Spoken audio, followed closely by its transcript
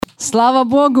Слава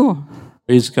Богу!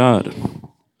 Praise God.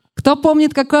 Кто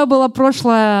помнит, какая была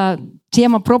прошлая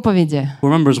тема проповеди? Who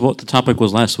remembers what the topic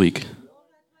was last week?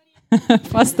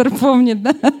 Пастор помнит,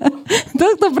 да?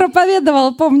 Тот, кто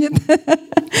проповедовал, помнит.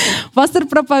 Пастор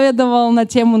проповедовал на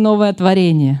тему «Новое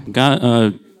творение».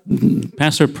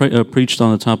 Pastor preached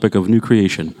on the topic of new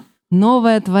creation.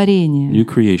 Новое творение. New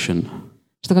creation.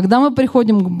 Что когда мы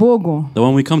приходим к Богу, That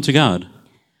when we come to God,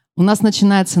 у нас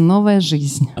начинается новая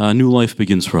жизнь. a new life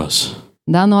begins for us.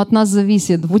 Да, но от нас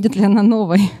зависит, будет ли она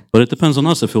новой. But it depends on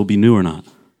us if it'll be new or not.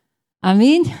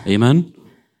 Аминь. Amen?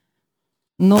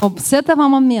 Но с этого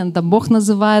момента Бог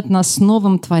называет нас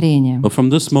новым творением. But from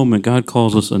this moment, God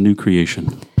calls us a new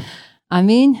creation.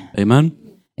 Аминь. Amen?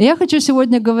 И я хочу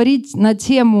сегодня говорить на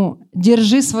тему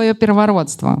 «Держи свое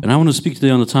первородство». And I want to speak today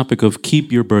on the topic of keep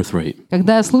your birthright.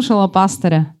 Когда я слушала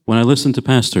пастыря, When I listened to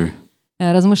Pastor,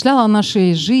 размышляла о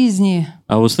нашей жизни,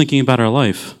 I was thinking about our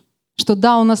life. что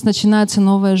да, у нас начинается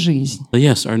новая жизнь. That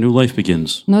yes, our new life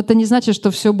begins. Но это не значит,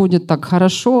 что все будет так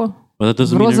хорошо, But that в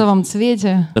doesn't mean розовом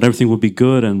цвете. that everything will be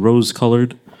good and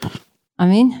rose-colored.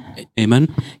 Аминь. Amen?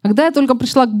 Когда я только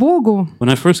пришла к Богу, When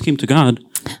I first came to God,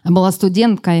 я была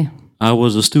студенткой, I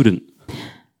was a student.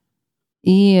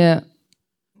 и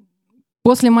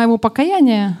после моего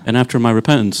покаяния And after my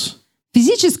repentance,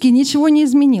 физически ничего не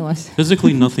изменилось.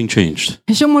 physically nothing changed.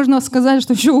 Еще можно сказать,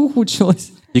 что все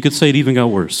ухудшилось. You could say it even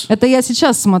got worse. Это я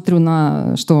сейчас смотрю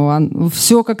на, что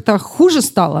все как-то хуже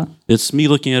стало. It's me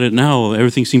looking at it now,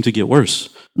 everything seemed to get worse.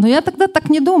 Но я тогда так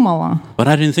не думала, But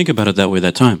I didn't think about it that way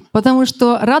that time. потому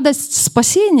что радость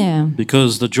спасения,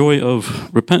 Because the joy of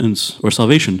repentance or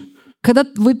salvation, когда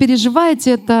вы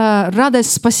переживаете это,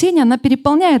 радость спасения, она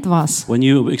переполняет вас. when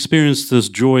you experience this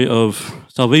joy of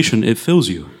salvation, it fills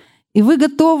you. И вы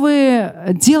готовы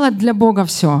делать для Бога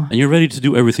все. And you're ready to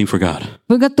do everything for God.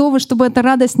 Вы готовы, чтобы эта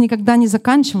радость никогда не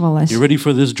заканчивалась. You're ready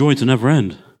for this joy to never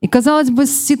end. И, казалось бы,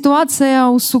 ситуация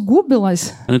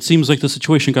усугубилась, And it seems like the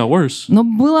situation got worse. но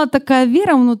была такая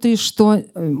вера внутри, что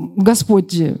Господь,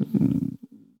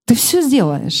 ты все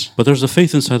сделаешь. But there's a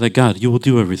faith inside that God, you will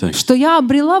do everything. Что я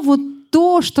обрела вот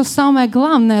то, что самое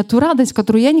главное, ту радость,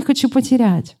 которую я не хочу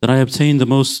потерять. That I obtained the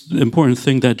most important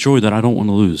thing, that joy that I don't want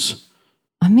to lose.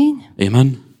 Аминь.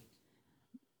 Amen?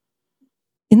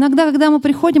 Иногда, когда мы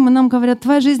приходим, и нам говорят,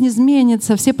 твоя жизнь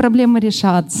изменится, все проблемы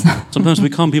решатся. Sometimes we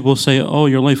come, people say, oh,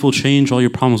 your life will change, all your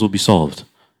problems will be solved.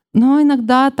 Но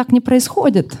иногда так не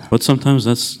происходит. But sometimes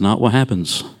that's not what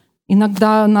happens.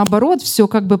 Иногда, наоборот, все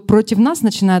как бы против нас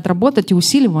начинает работать и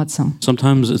усиливаться.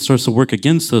 Sometimes it starts to work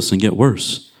against us and get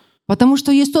worse. Потому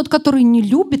что есть тот, который не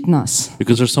любит нас.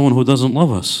 Because there's someone who doesn't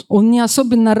love us. Он не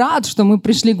особенно рад, что мы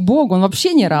пришли к Богу. Он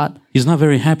вообще не рад. He's not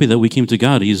very happy that we came to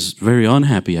God. He's very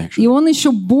unhappy, actually. И он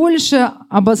еще больше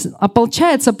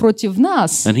ополчается против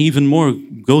нас. And he even more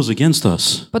goes against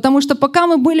us. Потому что пока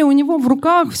мы были у него в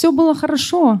руках, все было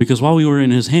хорошо. Because while we were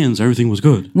in his hands, everything was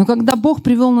good. Но когда Бог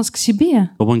привел нас к себе,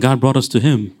 But when God brought us to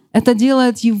him, это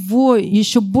делает его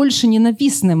еще больше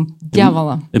ненавистным,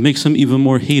 дьявола. it makes him even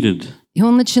more hated. И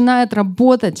он начинает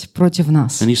работать против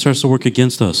нас. And he starts to work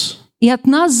against us. И от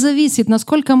нас зависит,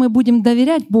 насколько мы будем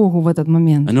доверять Богу в этот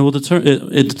момент. And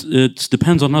it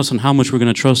depends on us and how much we're going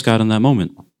to trust God in that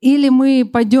moment. Или мы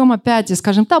пойдем опять и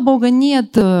скажем, да, Бога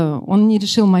нет, Он не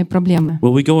решил мои проблемы.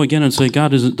 Well, we go again and say,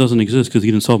 God doesn't exist because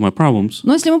he didn't solve my problems.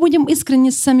 Но если мы будем искренни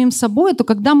с самим собой, то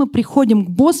когда мы приходим к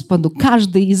Господу,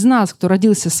 каждый из нас, кто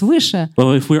родился свыше,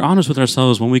 But if we're honest with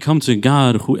ourselves, when we come to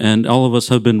God, and all of us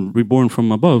have been reborn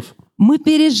from above, мы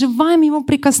переживаем Его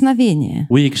прикосновение.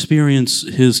 we experience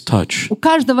his touch. У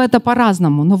каждого это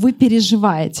по-разному, но вы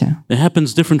переживаете. It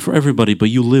happens different for everybody, but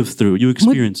you live through, you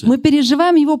experience Мы it.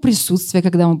 переживаем Его присутствие,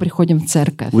 когда мы приходим в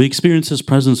церковь. We experience his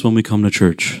presence when we come to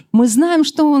church. Мы знаем,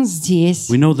 что Он здесь,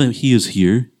 We know that he is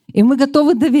here, и мы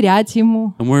готовы доверять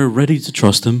Ему. and we're ready to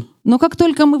trust him. Но как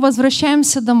только мы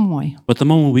возвращаемся домой, But the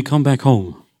moment we come back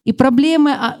home, и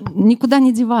проблемы никуда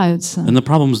не деваются, and the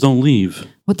problems don't leave,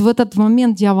 вот в этот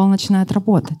момент дьявол начинает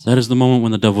работать. that is the moment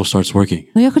when the devil starts working.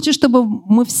 Но я хочу, чтобы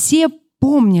мы все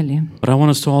помнили, But I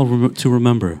want us to all to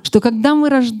remember что когда мы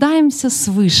рождаемся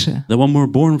свыше, that when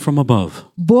we're born from above,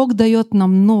 Бог дает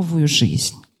нам новую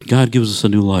жизнь. God gives us a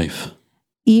new life.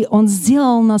 И Он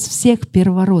сделал нас всех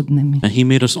первородными. And he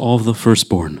made us all the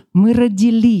firstborn. Мы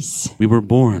родились We were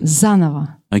born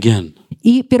заново. again.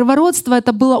 И первородство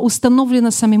это было установлено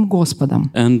самим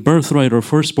Господом. And birthright or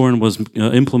firstborn was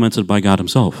implemented by God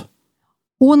himself.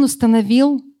 Он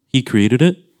установил, He created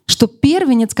it, что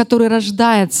первенец, который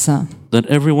рождается, that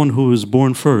everyone who is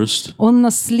born first он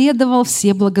наследовал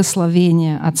все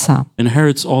благословения Отца.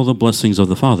 inherits all the blessings of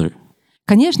the Father.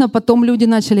 Конечно, потом люди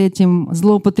начали этим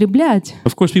злоупотреблять,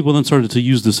 Of course, people then started to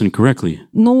use this incorrectly.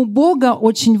 но у Бога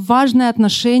очень важное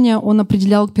отношение Он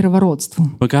определял к первородству.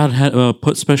 But God had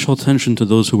put special attention to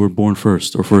those who were born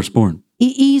first or firstborn.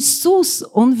 И Иисус,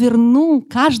 Он вернул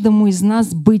каждому из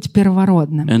нас быть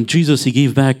первородным. And Jesus, He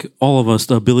gave back all of us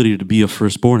the ability to be a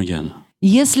firstborn again.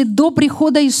 Если до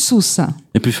прихода Иисуса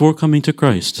And before coming to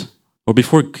Christ, or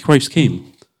before Christ came,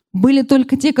 были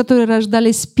только те, которые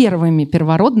рождались первыми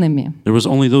первородными, there was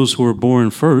only those who were born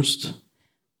first.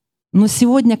 но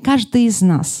сегодня каждый из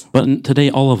нас, But today,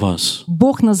 all of us,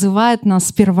 Бог называет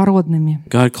нас первородными.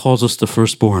 God calls us the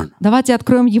firstborn. Давайте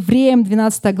откроем Евреям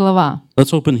 12 глава,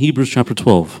 Let's open Hebrews chapter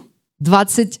 12,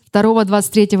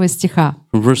 22-23 стиха.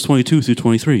 from verse 22 through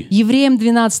 23. Евреям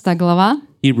 12 глава,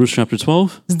 Hebrews chapter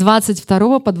 12, с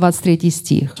 22 по 23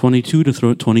 стих. 22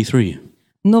 to 23.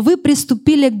 «Но вы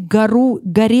приступили к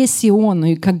горе Сиону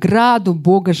и к ограду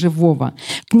Бога живого,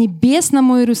 к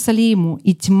небесному Иерусалиму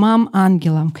и тьмам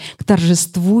ангелам, к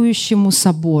торжествующему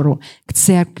собору, к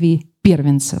церкви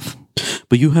первенцев».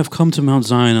 But you have come to Mount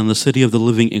Zion and the city of the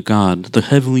living God, the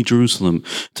heavenly Jerusalem,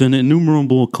 to an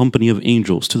innumerable company of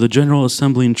angels, to the general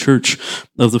assembly and church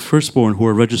of the firstborn who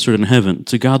are registered in heaven,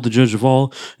 to God the judge of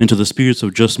all, and to the spirits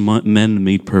of just men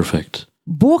made perfect.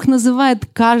 Бог называет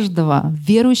каждого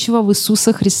верующего в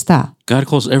Иисуса Христа God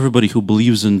calls everybody who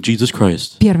believes in Jesus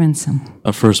Christ первенцем.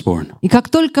 a firstborn. И как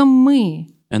только мы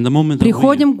And the moment that we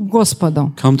приходим к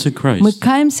Господу, come to мы Christ,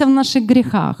 каемся в наших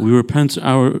грехах, we repent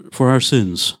for our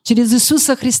sins. через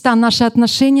Иисуса Христа наши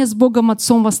отношения с Богом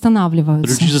Отцом Through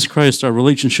восстанавливаются. Jesus Christ, our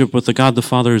relationship with the God the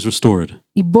Father is restored.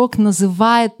 И Бог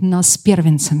называет нас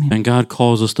первенцами. And God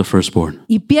calls us the firstborn.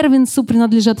 И первенцу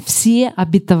принадлежат все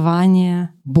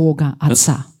обетования Бога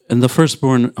Отца. And the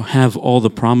firstborn have all the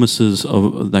promises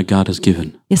that God has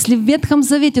given. Если в Ветхом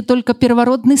Завете только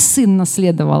первородный сын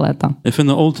наследовал это, If in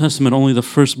the Old Testament only the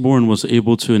firstborn was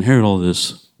able to inherit all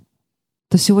this,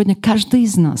 то сегодня каждый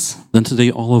из нас then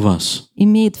today all of us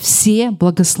имеет все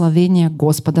благословения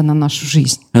Господа на нашу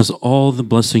жизнь. has all the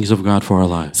blessings of God for our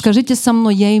lives. Скажите со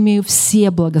мной, я имею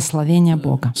все благословения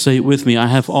Бога. Say it with me,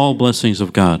 I have all blessings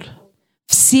of God.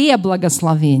 Все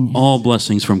благословения. All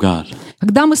blessings from God.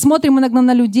 Когда мы смотрим иногда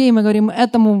на людей, мы говорим,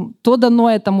 этому то дано,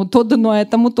 этому то дано,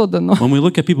 этому то дано. When we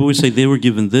look at people, we say they were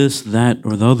given this, that,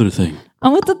 or the other thing. А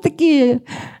мы тут такие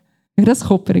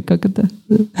грассхопперы, как это?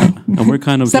 And we're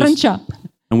kind of just, Саранча.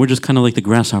 and we're just kind of like the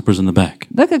grasshoppers in the back.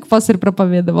 Да, как пастор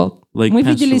проповедовал. Like Мы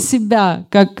видели pastor- себя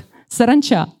как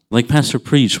саранча. Like Pastor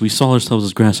preached, we saw ourselves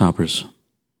as grasshoppers.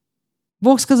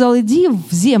 Бог сказал, иди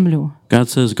в землю, God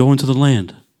says, go into the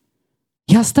land.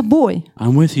 я с тобой.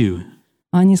 I'm with you.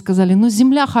 А они сказали, ну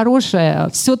земля хорошая,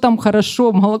 все там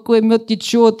хорошо, молоко и мед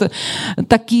течет.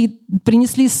 Такие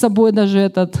принесли с собой даже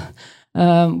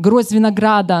гроздь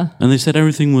винограда. And they said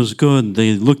everything was good.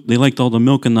 They liked all the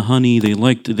milk and the honey.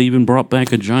 They even brought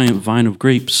back a giant vine of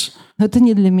grapes. Это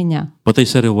не для меня, But they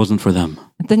said it wasn't for them.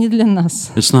 это не для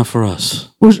нас. It's not for us.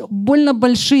 Уж больно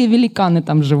большие великаны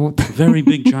там живут. Very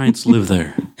big giants live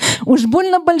there. Уж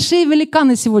больно большие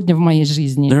великаны сегодня в моей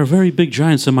жизни. There are very big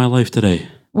giants in my life today.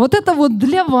 Вот это вот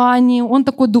для Вани, он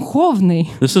такой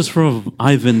духовный. This is for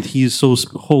Ivan. He's so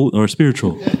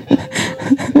spiritual.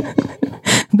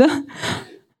 Да?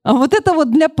 А вот это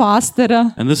вот для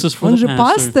пастора. And this is for Он the же pastor.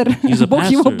 пастор, He's a Бог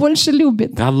его pastor. больше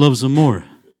любит. God loves him more.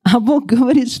 А Бог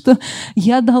говорит, что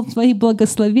я дал твои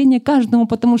благословения каждому,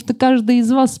 потому что каждый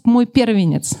из вас мой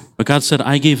первенец. But God said,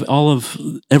 I gave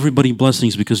everybody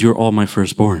blessings because you're all my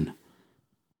firstborn.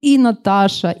 И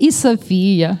Наташа, и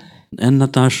София, And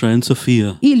Natasha, and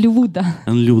Sophia, и Люда,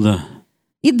 and Luda,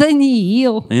 и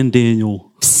Даниил. and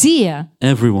Daniel, Все,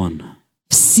 everyone.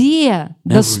 все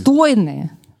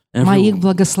достойны моих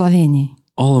благословений.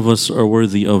 All of us are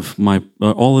worthy of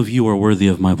all of you are worthy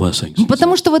of my blessings. Не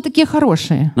потому что вы такие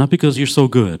хорошие, Not because you're so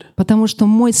good, потому что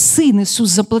мой Сын Иисус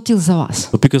заплатил за вас.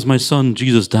 but because my son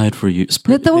Jesus died for you,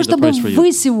 Для paid того, the чтобы price for you,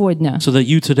 вы сегодня so that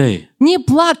you today не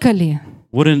плакали,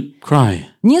 wouldn't cry.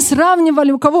 не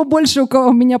сравнивали, у кого больше, у кого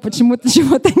у меня почему-то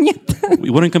чего-то нет.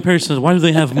 We wouldn't compare and say, why do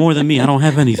they have more than me? I don't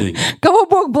have anything. Кого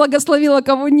Бог благословил, а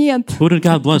кого нет. Who did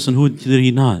God bless and who did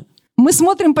he not? Мы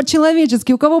смотрим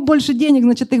по-человечески, у кого больше денег,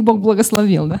 значит, их Бог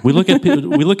благословил. Да? We look at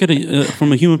it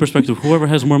from a human perspective. Whoever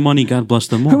has more money, God bless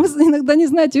them more. Вы иногда не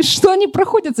знаете, что они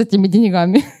проходят с этими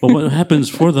деньгами. But what happens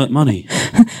for that money?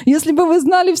 Если бы вы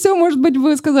знали все, может быть,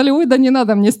 вы сказали, ой, да не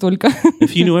надо мне столько.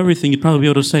 If you knew everything, you'd probably be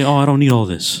able to say, oh, I don't need all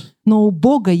this. Но у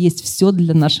Бога есть все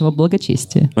для нашего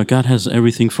благочестия. But God has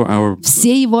everything for our...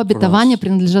 Все Его обетования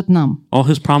принадлежат нам. All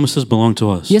His promises belong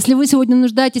to us. Если вы сегодня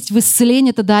нуждаетесь в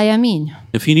исцелении, то да и аминь.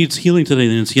 If He needs healing today,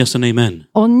 then it's yes and amen.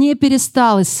 Он не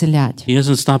перестал исцелять. He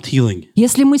hasn't stopped healing.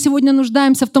 Если мы сегодня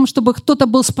нуждаемся в том, чтобы кто-то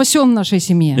был спасен в нашей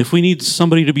семье, If we need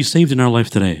somebody to be saved in our life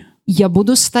today, я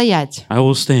буду стоять I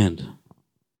will stand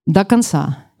до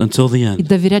конца until the и end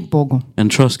доверять Богу, and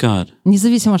trust God,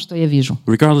 независимо, что я вижу.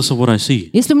 regardless of what I see.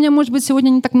 Если у меня, может быть, сегодня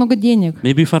не так много денег,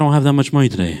 Maybe if I don't have that much money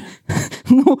today.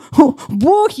 ну,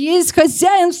 Бог есть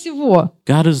хозяин всего.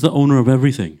 God is the owner of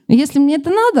everything. И если мне это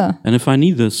надо, And if I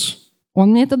need this,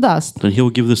 Он мне это даст then He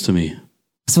will give this to me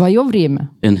в свое время.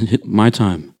 in my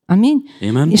time. Аминь.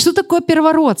 Amen. И что такое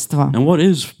первородство? And what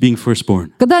is being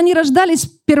firstborn? Когда они рождались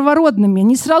первородными,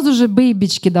 не сразу же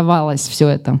бейбичке давалось все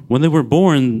это. When they were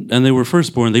born and they were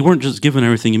firstborn, they weren't just given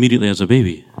everything immediately as a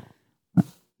baby.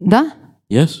 Да?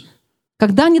 Yes?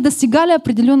 Когда они достигали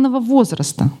определенного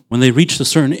возраста. When they reached a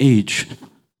certain age,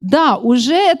 Да,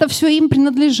 уже это все им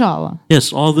принадлежало.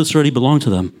 yes, all this already belonged to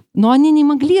them, Но они не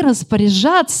могли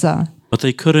распоряжаться but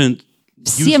they couldn't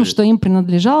всем, use it. что им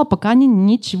принадлежало, пока они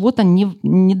ничего-то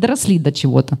не доросли до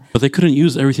чего-то. But they couldn't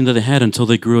use everything that they had until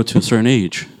they grew up to a certain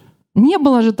age. Не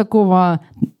было же такого,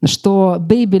 что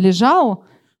бэйби лежал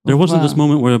There wasn't this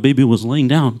moment where a baby was laying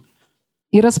down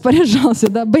и распоряжался,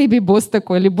 да, бэйби-босс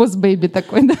такой или босс-бэйби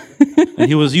такой, да. and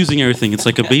he was using everything. It's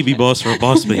like a baby boss or a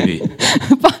boss baby.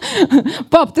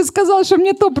 Пап, ты сказал, что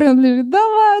мне то принадлежит.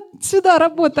 Давай сюда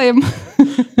работаем.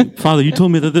 Father, you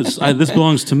told me that this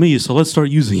belongs to me, so let's start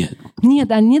using it.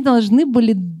 Нет, они должны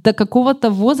были до какого-то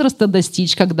возраста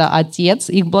достичь, когда отец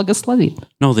их благословит.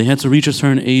 No, they had to reach a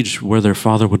certain age where their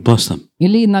father would bless them.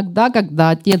 Или иногда,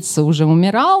 когда отец уже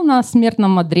умирал на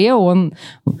смертном одре, он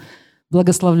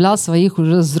благословлял своих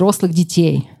уже взрослых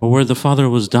детей. Or where the father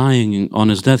was dying on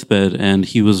his deathbed and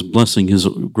he was blessing his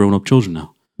grown-up children now.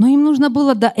 Но им нужно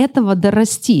было до этого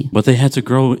дорасти. But they had to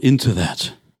grow into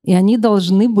that. И они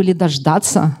должны были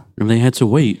дождаться, And they had to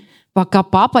wait пока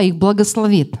папа их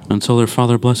благословит. until their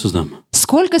father blesses them.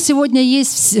 Сколько сегодня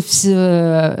есть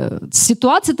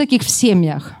ситуаций таких в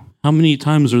семьях? How many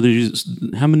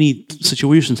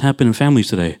situations happen in families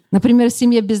today? Например, в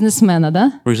семье бизнесмена,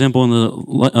 да? For example, in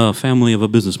the family of a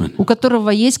businessman У которого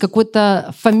есть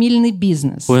какой-то фамильный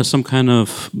бизнес. who has some kind of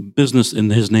business in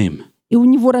his name. И у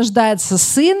него рождается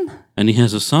сын, And he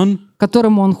has a son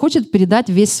которому он хочет передать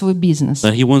весь свой бизнес.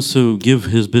 that he wants to give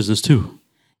his business to.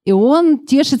 И он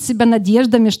тешит себя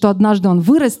надеждами, что однажды он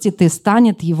вырастет и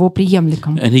станет его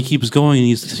преемником. And he keeps going,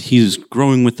 and he's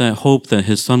growing with that hope that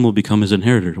his son will become his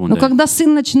inheritor one Но day. когда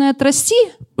сын начинает расти,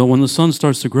 But when the son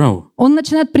starts to grow, он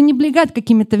начинает пренебрегать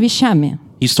какими-то вещами.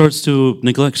 he starts to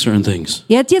neglect certain things.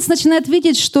 И отец начинает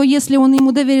видеть, что если он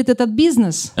ему доверит этот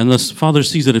бизнес, And the father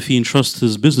sees that if he entrusts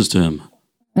his business to him,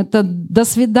 это до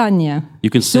свидания.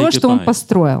 you can say Все, что он goodbye.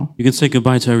 построил. You can say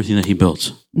goodbye to everything that he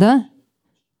built. Да?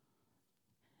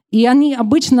 И они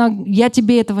обычно, я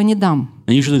тебе этого не дам.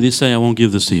 And usually they say, I won't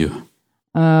give this to you.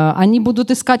 Они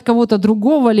будут искать кого-то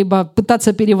другого, либо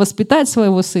пытаться перевоспитать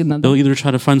своего сына. Да? They'll either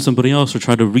try to find somebody else or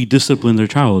try to rediscipline their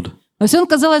child. То есть он,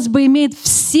 казалось бы, имеет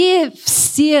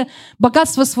все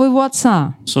богатства своего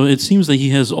отца. So it seems that he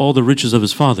has all the riches of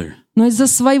his father, Но из-за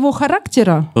своего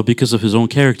характера but because of his own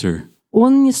character,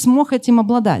 он не смог этим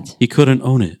обладать, he couldn't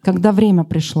own it когда время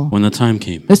пришло. when the time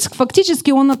came. То есть фактически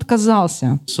он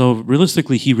отказался. So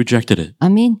realistically, he rejected it.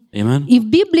 Аминь. Amen? И в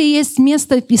Библии есть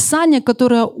место Писания,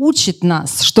 которое учит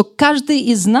нас, что каждый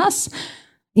из нас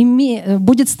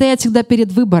будет стоять всегда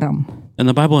перед выбором. And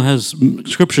the Bible has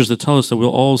scriptures that tell us that we'll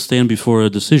all stand before a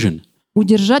decision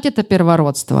Удержать это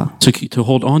первородство. to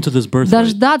hold on to this birthright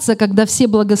Дождаться, когда все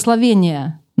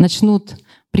благословения начнут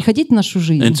приходить в нашу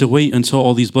жизнь. and to wait until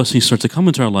all these blessings start to come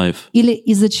into our life Или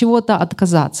из-за чего-то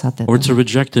отказаться от этого. or to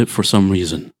reject it for some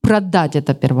reason, Продать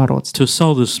это первородство. to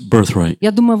sell this birthright.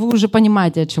 Я думаю, вы уже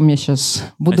понимаете, о чем я сейчас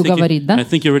буду говорить, да? I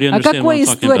think you already О understand what какой I'm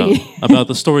talking истории? about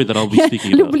the story that I'll be Я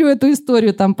speaking about. люблю эту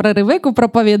историю, там про Ревекку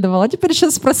проповедовала, а теперь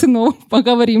сейчас про сынов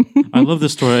поговорим. I love this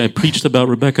story. I preached about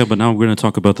Rebecca, but now we're going to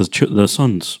talk about the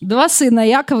sons. Два сына,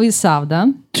 Яков и Исав, да?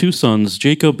 Two sons,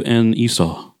 Jacob and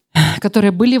Esau,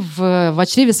 Которые были в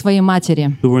чреве своей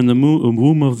матери. who were in the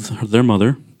womb of their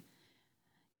mother.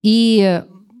 И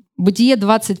Бытие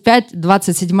 25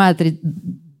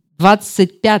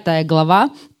 глава,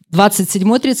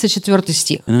 27-34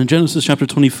 стих. And in Genesis chapter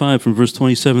 25, from verse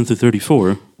 27 through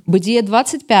 34, Бытие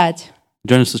 25,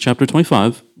 Genesis chapter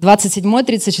 25,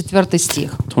 27-34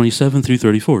 стих. 27 through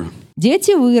 34.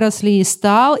 Дети выросли, и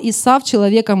стал Исав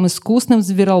человеком искусным в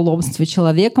звероловстве,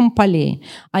 человеком полей,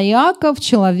 а Иаков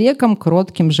человеком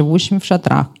кротким, живущим в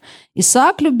шатрах.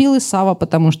 Исаак любил Исава,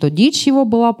 потому что дичь его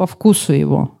была по вкусу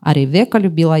его, а Ревека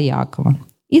любила Иакова.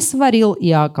 И сварил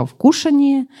Иаков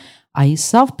кушанье, а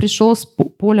Исав пришел с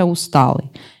поля усталый.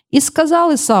 И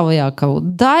сказал Исав Иакову: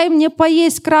 «Дай мне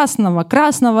поесть красного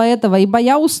этого, ибо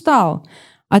я устал».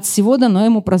 От всего дано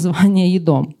ему прозвание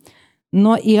Едом.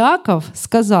 Но Иаков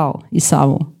сказал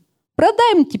Исаву: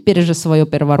 «Продай мне теперь же свое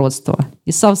первородство».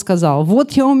 Исав сказал: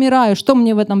 «Вот я умираю, что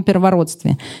мне в этом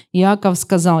первородстве?» Иаков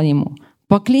сказал ему: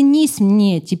 «Поклянись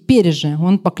мне теперь же».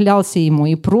 Он поклялся ему,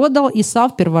 и продал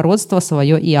Исав первородство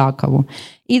свое Иакову.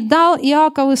 И дал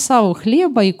Иаков Исаву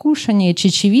хлеба и кушанье, и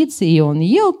чечевицы, и он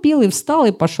ел, пил, и встал,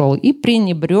 и пошел. И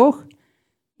пренебрег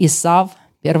Исав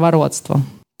первородством.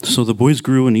 So the boys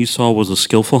grew, and Esau was a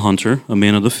skillful hunter, a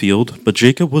man of the field, but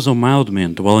Jacob was a mild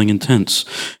man, dwelling in tents.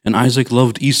 And Isaac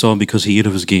loved Esau because he ate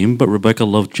of his game, but Rebekah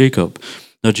loved Jacob.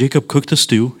 Now Jacob cooked a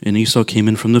stew, and Esau came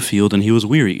in from the field, and he was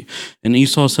weary. And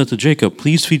Esau said to Jacob,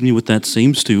 "Please feed me with that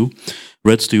same stew,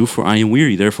 red stew, for I am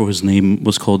weary." Therefore his name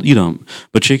was called Edom.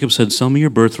 But Jacob said, "Sell me your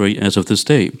birthright as of this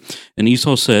day." And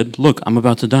Esau said, "Look, I'm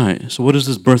about to die. So what is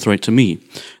this birthright to me?"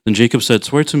 Then Jacob said,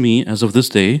 "Swear to me as of this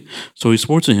day." So he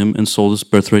swore to him and sold his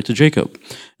birthright to Jacob.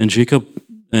 And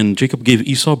Jacob gave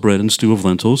Esau bread and stew of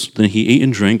lentils. Then he ate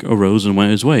and drank, arose, and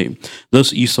went his way.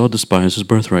 Thus Esau despised his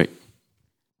birthright.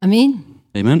 Аминь.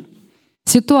 Amen.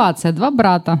 Ситуация. Два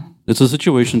брата. It's a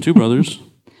situation, two brothers.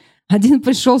 Один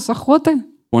пришел с охоты,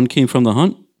 One came from the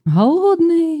hunt,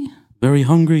 голодный, very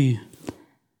hungry,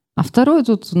 а второй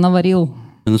тут наварил.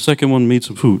 and the second one made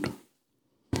some food.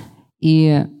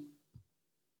 И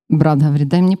брат говорит: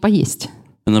 «Дай мне поесть».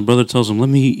 And the brother tells him, "Let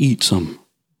me eat some."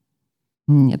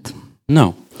 Нет.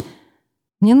 No.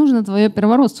 Мне нужно твое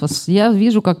первородство. Я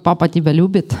вижу, как папа тебя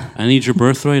любит. I need your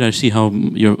birthright. I see how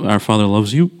our father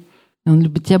loves you, Он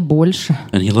любит тебя больше.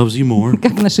 and he loves you more.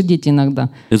 Как наши дети иногда.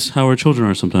 It's how our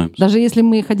children are sometimes. Даже если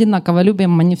мы их одинаково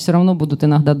любим, они все равно будут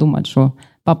иногда думать, что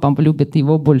папа любит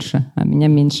его больше, а меня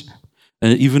меньше.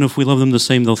 And even if we love them the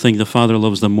same, they'll think the father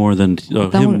loves them more than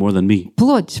him more than me.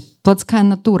 Плоть, плотская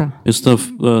натура. It's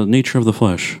the nature of the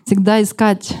flesh. Всегда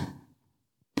искать,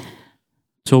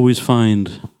 To always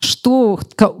find что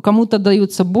кому-то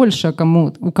даются больше,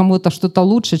 а у кому-то что-то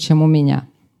лучше, чем у меня.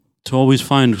 to always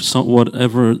find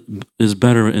whatever is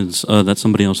better that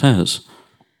somebody else has.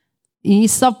 И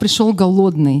Исав пришел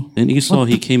голодный. And Esau,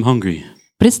 he came hungry.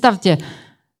 Представьте,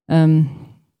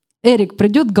 Эрик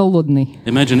придет голодный,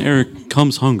 Imagine Eric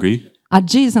comes hungry, а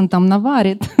Джейсон там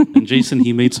наварит, and Jason,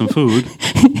 he made some food.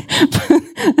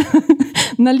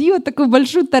 нальет такую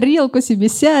большую тарелку себе,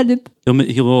 сядет.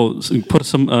 He'll put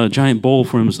some giant bowl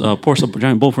for him, pour some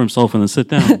giant bowl for himself, and then sit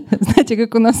down. Знаете,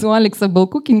 как у нас у Алекса был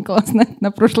кукинг класс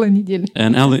на прошлой неделе.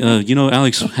 And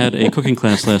Alex had a cooking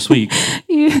class last week,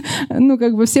 И,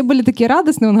 все были такие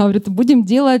радостные. Он говорит: будем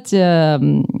делать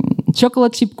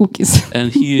chocolate chip cookies.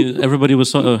 and everybody was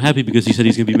so happy because he said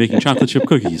he's going to be making chocolate chip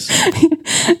cookies.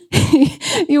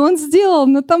 И он сделал,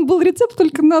 но там был рецепт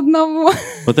только на одного.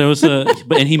 But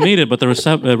and he made it, but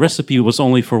the recipe was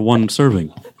only for one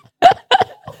serving.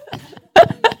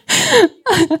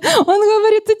 Он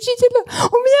говорит учителю: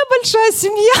 у меня большая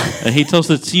семья. And he tells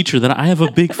the teacher that I have a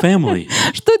big family.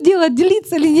 Что делать,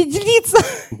 делиться или не делиться?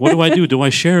 What do I do? Do I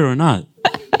share it or not?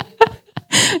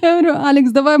 Я говорю: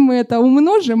 Алекс, давай мы это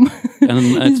умножим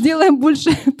и сделаем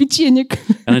больше печенек.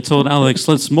 And I told Alex,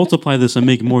 let's multiply this and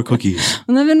make more cookies.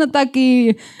 Наверное, так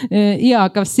и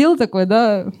Иаков сел такой,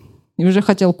 да, и уже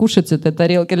хотел кушать с этой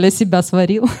тарелки, для себя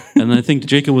сварил. And I think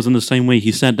Jacob was in the same way.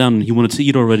 He sat down and he wanted to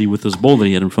eat already with this bowl that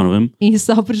he had in front of him. И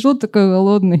Исав пришел такой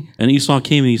голодный. And Esau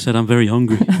came and he said, "I'm very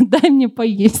hungry. Дай мне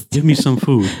поесть. Give me some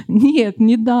food." Нет,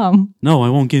 не дам. No, I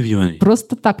won't give you any.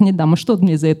 Просто так не дам. А что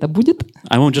мне за это будет?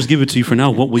 I won't just give it to you for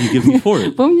now. What will you give me for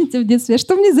it? Помните в детстве,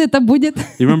 что мне за это будет?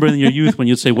 You remember in your youth when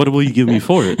you'd say, "What will you give me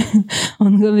for it?"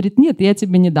 Он говорит: нет, я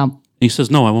тебе не дам. And he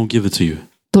says, "No, I won't give it to you.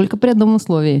 Только при одном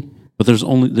условии. But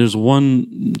there's one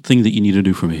thing that you need to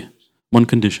do for me. One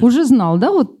condition." Уже знал,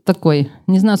 да, вот такой.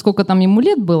 Не знаю, сколько там ему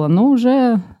лет было, но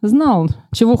уже знал,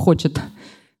 чего хочет.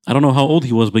 I don't know how old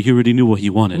he was, but he already knew what he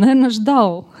wanted. Наверное,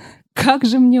 ждал. Как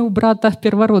же мне у брата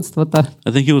первородство-то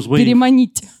I think he was waiting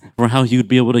переманить? for how he would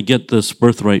be able to get this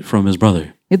birthright from his brother.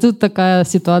 И тут такая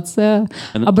ситуация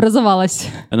образовалась.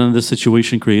 And then this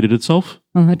situation created itself.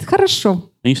 Он говорит: хорошо,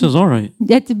 And he says, "All right,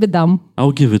 я тебе дам.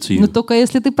 I'll give it to Но you. только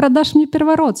если ты продашь мне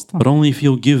первородство. But only if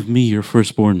you'll give me your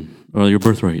firstborn, or your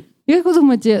birthright." И как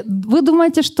вы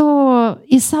думаете, что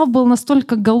Исав был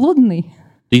настолько голодный?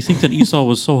 Do you think that Esau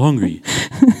was so hungry?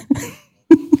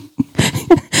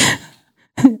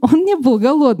 Он не был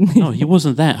голодный. No, he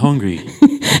wasn't that hungry.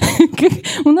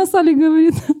 Как у нас Али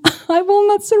говорит, I will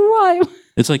not survive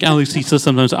It's like Alex, he says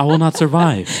sometimes, I will not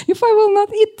survive. if I will not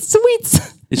eat sweets.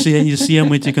 Если я не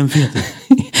съем эти конфеты.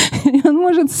 И он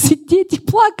может сидеть и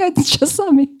плакать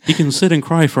часами. He can sit and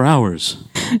cry for hours.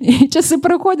 И часы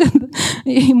проходят,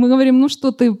 и мы говорим, ну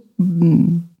что ты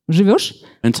живешь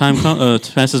And time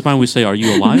passes by and we say, are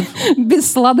you alive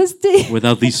без сладостей?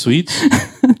 without these sweets?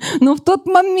 Но в тот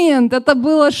момент это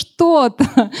было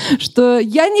что-то, что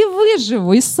я не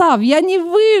выживу, Исав, я не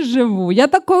выживу, я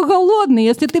такой голодный,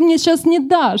 если ты мне сейчас не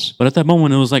дашь. But at that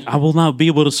moment, it was like, I will not be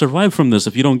able to survive from this.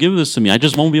 If you don't give this to me, I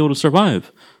just won't be able to survive.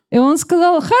 И он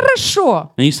сказал,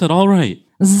 хорошо, And he said, all right,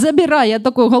 забирай, я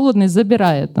такой голодный,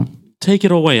 забирай это. take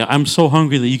it away. I'm so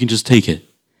hungry that you can just take it.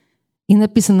 И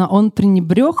написано, он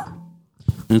пренебрег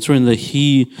And it's written that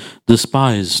he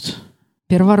despised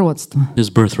первородство. his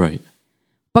birthright.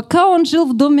 Пока он жил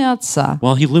в доме отца,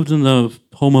 While he lived in the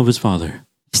home of his father,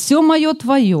 все мое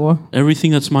твое.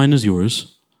 everything that's mine is yours.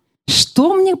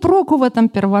 Что мне проку в этом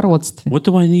первородстве? What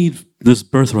do I need this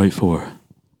birthright for?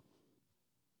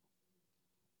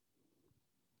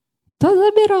 Да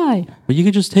забирай. But you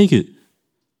can just take it.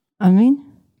 Аминь.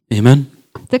 Amen?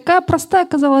 Такая простая,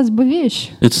 казалось бы,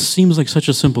 вещь. It seems like such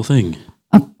a simple thing,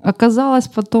 Оказалась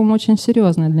потом очень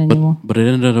серьезной для него. but it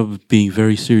ended up being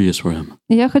very serious for him.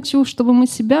 И я хочу, чтобы мы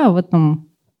себя в этом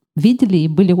видели и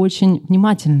были очень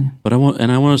внимательны. But I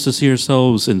want us to see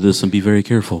ourselves in this and be very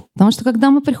careful. Потому что когда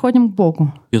мы приходим к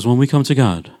Богу, Because when we come to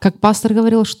God, как пастор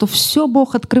говорил, что все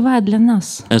Бог открывает для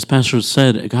нас, as Pastor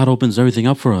said, God opens everything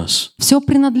up for us. все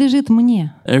принадлежит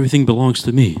мне. Everything belongs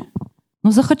to me. Но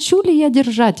захочу ли я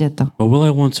держать это? But will I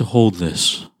want to hold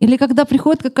this? Или когда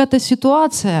приходит какая-то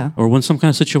ситуация, Or when some kind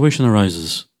of situation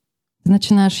arises, ты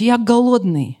начинаешь, я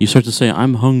голодный. you start to say,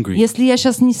 I'm hungry. Если я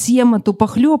сейчас не съем эту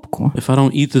похлебку, If I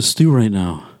don't eat this stew right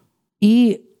now,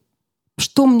 и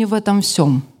что мне в этом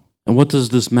всем? and what does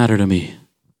this matter to me?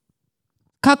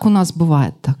 Как у нас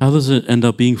бывает так? How does it end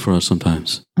up being for us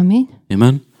sometimes? Аминь.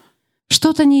 Amen?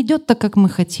 Что-то не идет так, как мы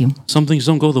хотим. Some things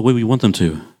don't go the way we want them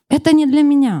to. Это не для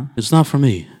меня. It's not for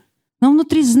me. Но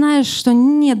внутри знаешь, что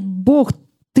нет, Бог,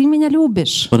 ты меня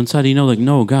любишь. But inside you know, like,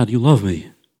 no, God, you love me.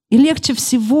 И легче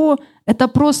всего это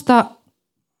просто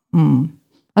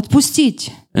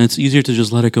отпустить, And it's easier to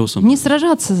just let it go не sometimes.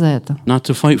 сражаться за это, Not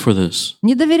to fight for this.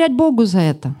 не доверять Богу за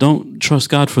это. Don't trust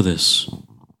God for this.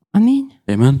 Аминь.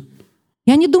 Amen?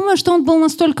 Я не думаю, что он был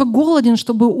настолько голоден,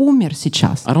 чтобы умер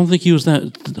сейчас. I don't think he was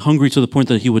that hungry to the point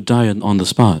that he would die on the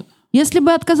spot. Если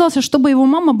бы отказался, чтобы его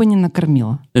мама бы не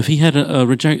накормила. If he had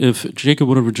if Jacob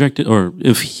would have rejected, or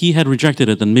if he had rejected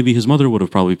it, then maybe his mother would have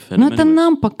probably fed Но him это anyways.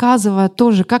 нам показывает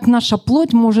тоже, как наша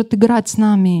плоть может играть с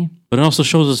нами. But it also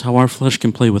shows us how our flesh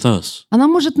can play with us. Она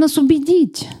может нас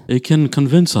убедить, It can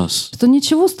convince us что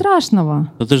ничего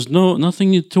страшного. that there's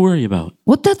nothing to worry about.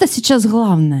 Вот это сейчас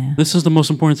главное. This is the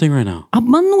most important thing right now.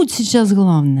 Обмануть сейчас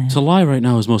главное. To lie right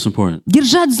now is most important.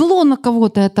 Держать зло на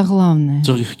кого-то — это главное.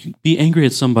 So be angry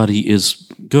at somebody is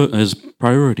good, is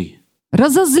priority.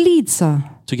 Разозлиться.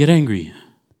 To get angry.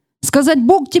 Сказать,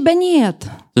 Бог, тебя нет.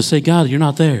 To say, God, you're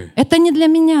not there. Это не для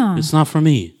меня. It's not for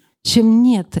me. Чем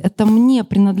нет, это мне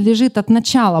принадлежит от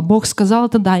начала. Бог сказал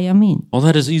это, да и аминь. All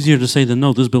that is easier to say than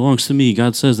no, this belongs to me.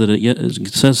 God says that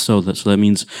it says so that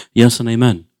means yes and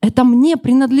amen. Это мне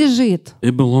принадлежит.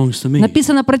 It belongs to me.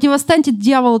 Написано, противостаньте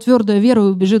дьяволу твердой верой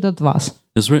и убежит от вас.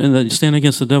 It's written that you stand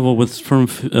against the devil with firm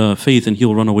faith and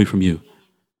he'll run away from you.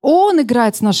 Он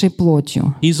играет с нашей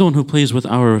плотью. He's the one who plays with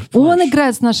our Он flesh.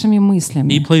 играет с нашими He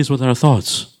мыслями. plays with our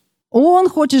thoughts. Он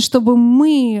хочет, чтобы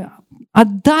мы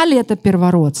отдали это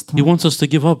первородство. He wants us to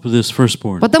give up this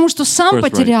firstborn Потому что сам Birthright.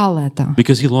 потерял это.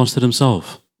 because he lost it himself.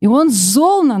 И он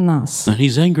зол на нас, And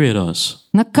he's angry at us,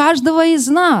 на каждого из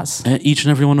нас. at each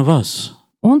and every one of us.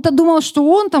 Он-то думал, что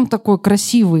он там такой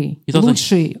красивый, He thought,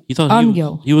 лучший he thought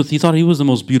ангел. he thought he was the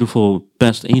most beautiful,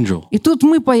 best angel. И тут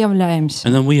мы появляемся,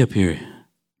 And then we appear,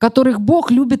 которых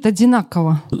Бог любит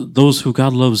одинаково, those who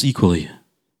God loves equally,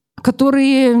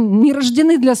 которые не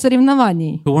рождены для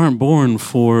соревнований. who aren't born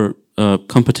for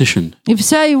competition. И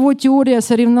вся его теория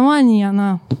соревнований,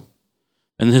 она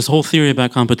And his whole theory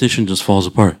about competition just falls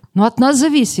apart. от нас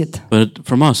зависит. But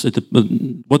from us,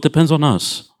 what depends on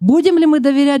us Будем ли мы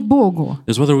доверять Богу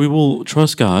is whether we will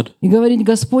trust God и говорить,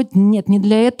 Господь, нет, не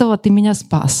для этого ты меня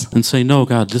спас, and say, no,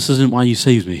 God, this isn't why you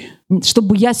saved me,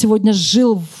 чтобы я сегодня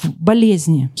жил в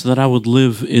болезни. so that I would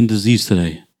live in disease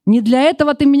today. Не для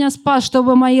этого ты меня спас,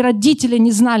 чтобы мои родители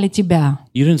не знали тебя.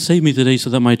 You didn't save me today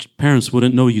so that my parents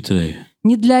wouldn't know you today.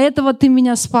 Не для этого ты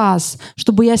меня спас,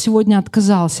 чтобы я сегодня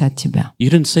отказался от тебя. You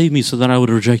didn't save me so that I would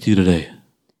reject you today.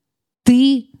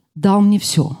 Ты дал мне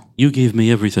все. You gave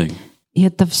me everything, И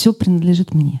это все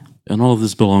принадлежит мне. and all of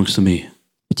this belongs to me.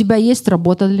 У тебя есть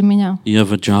работа для меня. You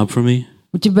have a job for me?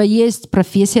 У тебя есть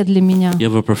профессия для меня.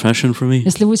 You have a profession for me?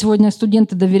 Если вы сегодня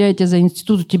студенты, доверяете за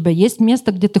институт, у тебя есть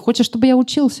место, где ты хочешь, чтобы я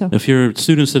учился. If you're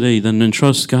students today, then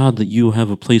entrust God that you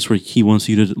have a place where He wants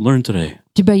you to learn today.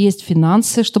 У тебя есть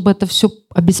финансы, чтобы это все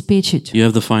обеспечить. You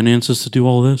have the finances to do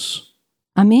all this?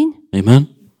 Аминь. Amen?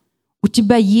 У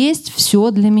тебя есть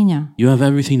все для меня. You have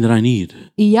everything that I need.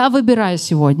 И я выбираю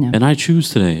сегодня And I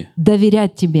choose today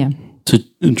доверять тебе.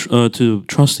 to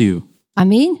trust you.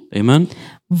 Аминь. Amen?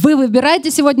 Вы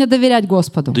выбираете сегодня доверять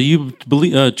Господу. Do you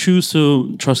choose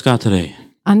to trust God today?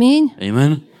 Аминь.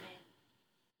 Amen?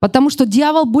 Потому что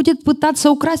дьявол будет пытаться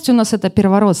украсть у нас это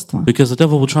первородство. Because the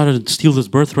devil will try to steal this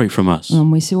birthright from us. Но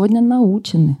мы сегодня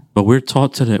научены But we're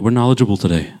taught today, we're knowledgeable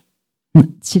today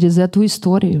через эту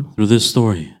историю. through this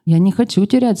story. Я не хочу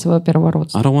терять свое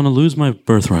первородство. I don't want to lose my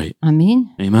birthright. Аминь.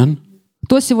 Amen?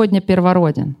 Кто сегодня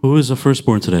первороден? Who is the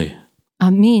firstborn today?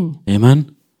 Аминь.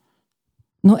 Amen?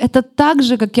 Но это так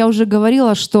же, как я уже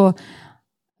говорила, что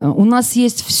у нас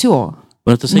есть все.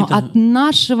 But at the Но same time, от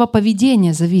нашего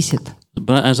поведения зависит.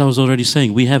 but as I was already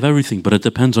saying, we have everything, but it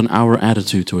depends on our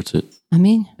attitude towards it.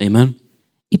 Аминь. Amen?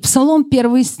 И Псалом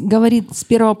 1 говорит с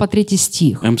 1 по 3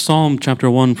 стих. And Psalm chapter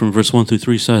 1 from verse 1 through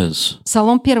 3 says,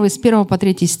 Псалом 1 с 1 по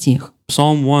 3 стих.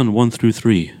 Psalm 1, 1 through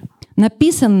 3.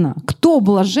 Написано, кто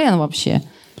блажен вообще,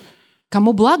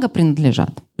 кому благо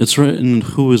принадлежат. It's written,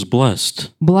 who is blessed?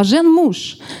 Блажен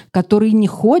муж, который не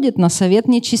ходит на совет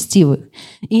нечестивых,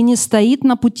 и не стоит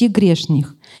на пути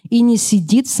грешных, и не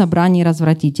сидит в собрании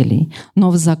развратителей,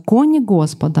 но в законе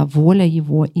Господа воля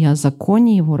его, и о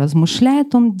законе его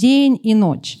размышляет он день и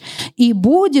ночь. И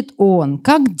будет он,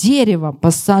 как дерево,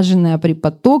 посаженное при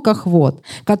потоках вод,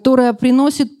 которое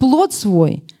приносит плод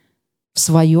свой в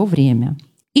свое время,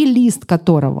 и лист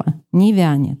которого не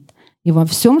вянет, и во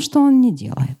всем, что он не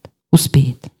делает,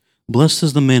 успеет. Blessed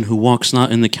is the man who walks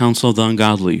not in the counsel of the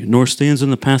ungodly, nor stands in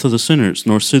the path of the sinners,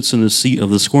 nor sits in the seat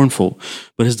of the scornful.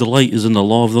 But his delight is in the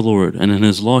law of the Lord, and in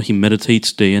his law he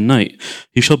meditates day and night.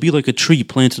 He shall be like a tree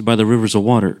planted by the rivers of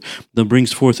water, that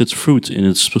brings forth its fruit in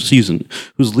its season,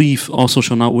 whose leaf also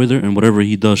shall not wither, and whatever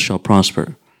he does shall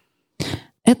prosper.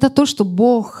 Это то, что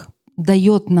Бог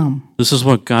дает нам. This is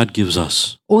what God gives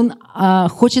us. Он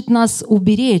хочет нас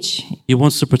уберечь. He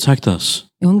wants to protect us.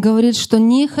 И Он говорит, что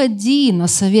не ходи на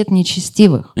совет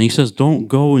нечестивых. And he says, don't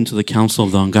go into the counsel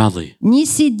of the ungodly. Не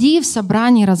сиди в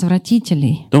собрании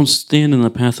развратителей. Don't stand in the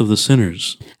path of the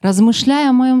sinners. Размышляй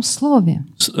о моем слове.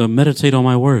 Meditate on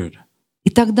my word. И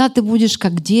тогда ты будешь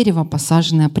как дерево,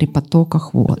 посаженное при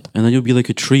потоках вод, And then you'll be like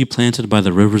a tree planted by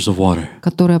the rivers of water,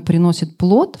 которое приносит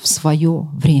плод в свое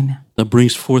время. that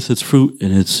brings forth its fruit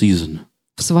in its season.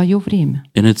 В свое время.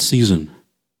 In its season.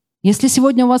 Если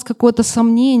сегодня у вас какое-то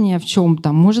сомнение в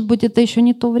чем-то, может быть, это еще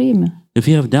не то время. If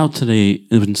you have doubt today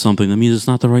in something, that means it's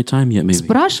not the right time yet, maybe.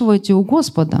 Спрашивайте у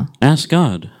Господа. Ask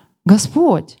God.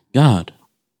 Господь, God,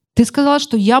 Ты сказал,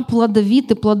 что я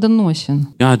плодовит и плодоносен.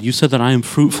 God, you said that I am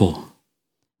fruitful,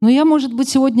 Но я, может быть,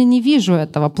 сегодня не вижу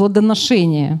этого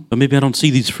плодоношения. but maybe I don't see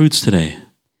these fruits today.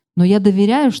 Но я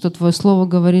доверяю, что Твое Слово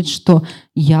говорит, что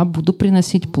я буду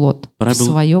приносить плод в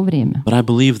свое время. But I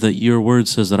believe that your word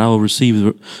says that I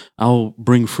will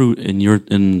bring fruit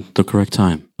in the correct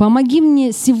time. Помоги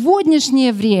мне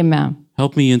сегодняшнее время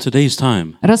Help me in today's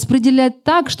time распределять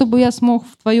так, чтобы я смог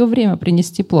в Твое время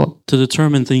принести плод. to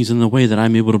determine things in the way that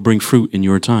I'm able to bring fruit in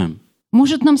your time.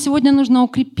 Может, нам сегодня нужно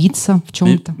укрепиться в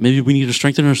чем-то. Maybe we need to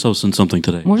strengthen ourselves in something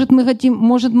today.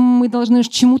 Может, мы должны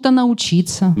чему-то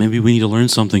научиться. Maybe we need to learn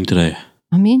something today.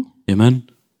 Аминь. Amen?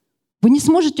 Вы не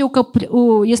сможете,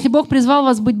 если Бог призвал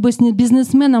вас быть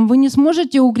бизнесменом, вы не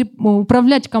сможете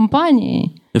управлять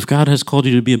компанией, If God has called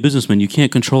you to be a businessman, you can't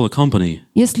control a company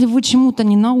если вы чему-то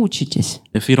не научитесь,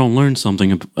 if you don't learn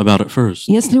something about it first.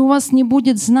 если у вас не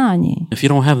будет знаний. If you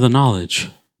don't have the knowledge.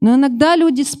 Но иногда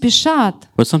люди спешат.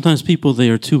 But sometimes people, they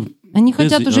are too Они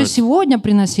хотят busy, уже сегодня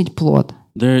приносить плод.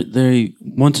 they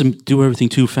want to do everything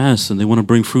too fast and they want to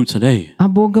bring fruit today. А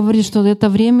Бог говорит, что это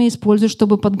время используй,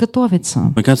 чтобы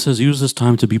подготовиться. But God says, use this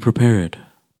time to be prepared.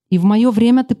 И в мое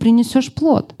время ты принесешь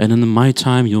плод. And in my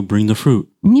time, you'll bring the fruit.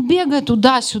 Не бегай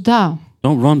туда-сюда.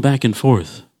 Don't run back and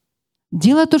forth.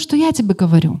 Делай то, что я тебе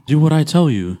говорю. Do what I tell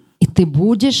you. И ты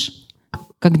будешь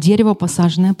как дерево,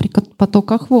 посаженное при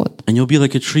потоках вод. And you'll be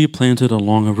like a tree planted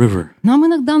along a river. Нам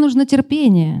иногда нужно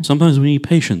терпение. Sometimes we need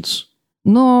patience.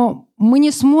 Но мы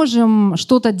не сможем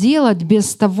что-то делать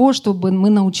без того, чтобы мы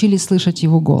научились слышать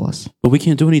Его голос. But we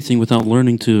can't do anything without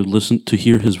learning to listen, to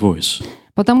hear His voice.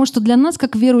 Потому что для нас,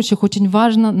 как верующих, очень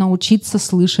важно научиться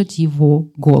слышать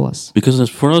Его голос. Because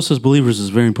for us as believers,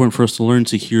 it's very important for us to learn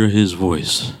to hear His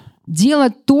voice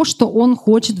Делать то, что Он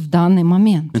хочет в данный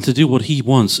момент. and to do what He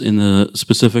wants in a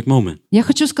specific moment. Я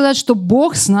хочу сказать, что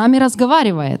Бог с нами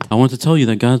разговаривает. I want to tell you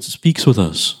that God speaks with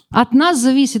us. От нас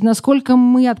зависит, насколько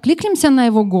мы откликнемся на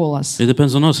Его голос, It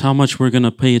depends on us how much we're going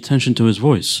to pay attention to His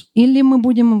voice, или мы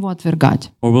будем Его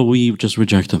отвергать. or will we just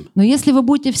reject Him. Но если вы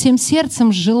будете всем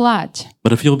сердцем желать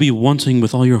But if you'll be wanting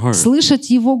with all your heart слышать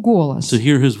Его голос, to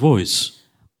hear His voice,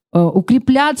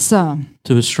 укрепляться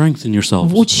to strengthen в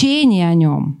yourselves учении о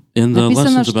Нем, in the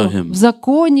написано, lessons что about Him, в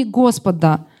законе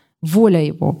Господа воля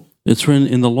Его. it's written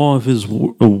in the law of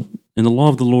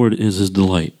the Lord is His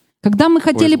delight. Когда мы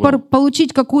хотели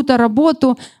получить какую-то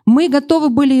работу, мы готовы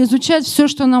были изучать все,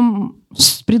 что нам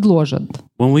предложат.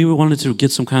 When we wanted to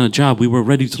get some kind of job, we were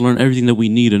ready to learn everything that we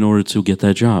need in order to get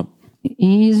that job.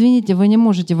 И извините, вы не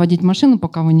можете водить машину,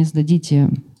 пока вы не сдадите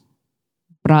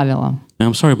правила. And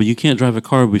I'm sorry, but you can't drive a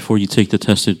car before you take the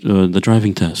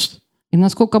driving test. И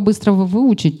насколько быстро вы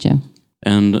выучите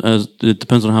And it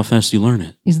depends on how fast you learn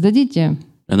it. и сдадите,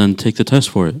 And then take the test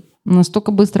for it.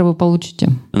 настолько быстро вы получите.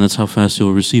 And that's how fast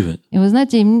you'll receive it. И вы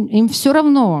знаете, им все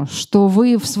равно, что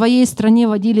вы в своей стране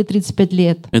водили 35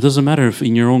 лет. It doesn't matter if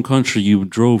in your own country you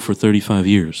drove for 35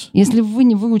 years. Если вы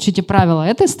не выучите правила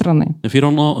этой страны, If you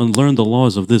don't learn the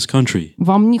laws of this country,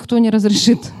 вам никто не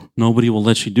разрешит. nobody will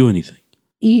let you do anything.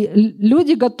 И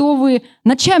люди готовы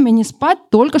ночами не спать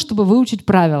только чтобы выучить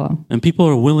правила And people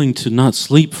are willing to not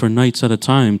sleep for nights at a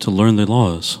time to learn the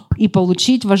laws и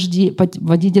получить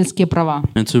водительские права.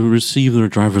 and to receive their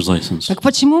driver's license. Так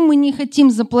почему мы не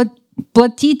хотим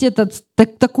заплатить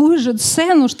такую же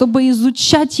цену, чтобы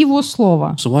изучать Его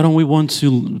Слово? So why don't we want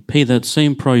to pay that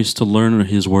same price to learn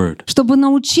His word, Чтобы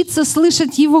научиться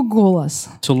слышать Его голос.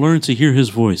 to learn to hear His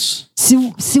voice?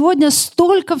 Сегодня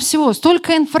столько всего,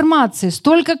 столько информации,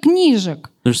 столько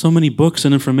книжек. There's so many books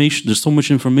and information. There's so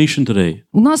much information today.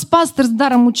 У нас пастор с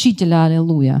даром учителя,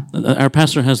 аллилуйя. Our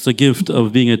pastor has the gift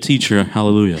of being a teacher.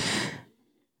 Hallelujah.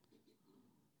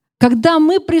 Когда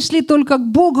мы пришли только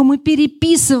к Богу, мы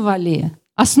переписывали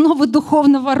основы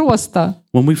духовного роста.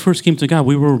 When we first came to God,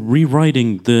 we were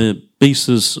rewriting the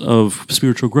basis of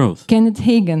spiritual growth. Кеннет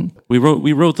Хейген. We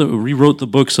rewrote the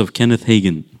books of Kenneth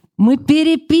Hagin. Мы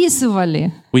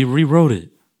переписывали, We rewrote it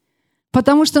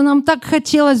потому что нам так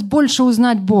хотелось больше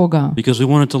узнать Бога. because we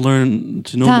wanted to learn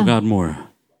to know Да. God more.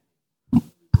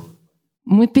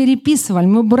 Мы переписывали,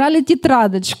 мы брали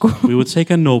тетрадочку, We would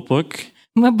take a notebook.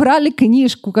 мы брали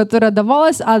книжку, которая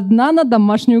давалась одна на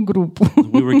домашнюю группу.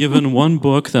 We were given one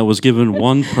book that was given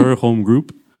one per home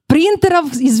group.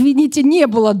 Принтеров, извините, не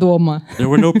было дома. There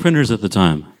were no printers at the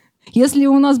time. Если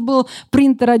у нас был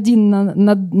принтер один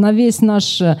на весь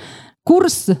наш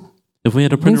курс If we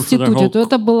had a в printer for институте, то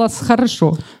это было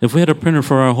хорошо. if we had a printer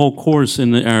for our whole course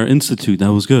in our institute,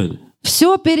 that was good.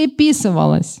 Все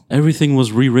переписывалось. Everything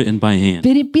was rewritten by hand.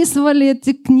 Переписывали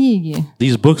эти книги,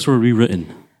 These books were rewritten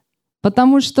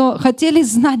потому что хотели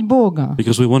знать Бога.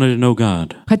 because we wanted to know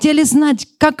God. Хотели знать,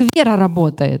 как вера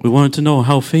работает. We wanted to know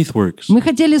how faith works. Мы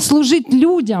хотели служить We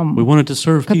людям, wanted to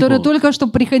serve которые people только что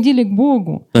приходили к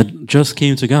Богу. that just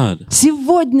came to God.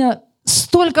 Сегодня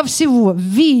столько всего.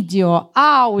 Видео,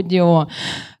 аудио,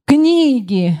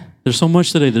 книги, There's so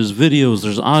much today. There's videos,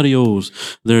 there's audios,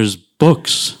 there's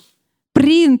books,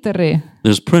 принтеры.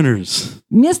 there's printers.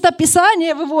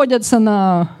 Местописания выводятся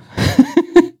на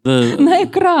The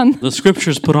экран.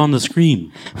 scriptures put on the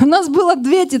screen. У нас было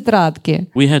 2 тетрадки.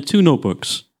 We had 2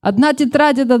 notebooks. Одна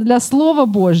тетрадь — это для Слова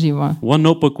Божьего, One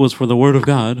notebook was for the Word of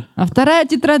God, а вторая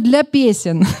тетрадь для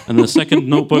песен. and the second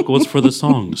notebook was for the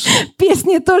songs.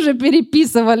 Песни тоже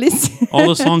переписывались. All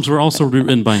the songs were also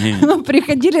written by hand.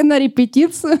 Приходили на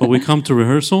репетицию. But we come to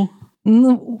rehearsal.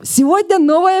 Ну, сегодня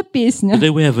новая песня. Today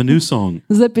we have a new song.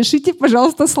 Запишите,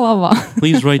 пожалуйста, слова.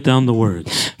 Please write down the words.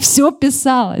 Все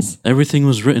писалось. Everything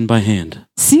was written by hand.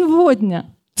 Сегодня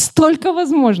столько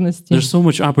возможностей, There's so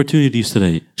much opportunities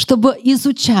today чтобы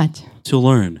изучать to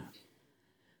learn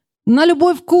на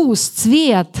любой вкус,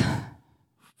 цвет,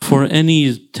 for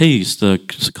any taste,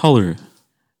 color,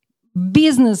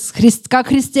 бизнес, как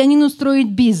христианину строить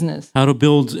бизнес. how to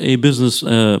build a business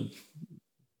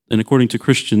and according to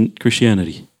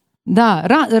Christianity. Да,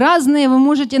 разные вы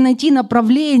можете найти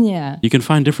направления. You can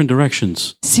find different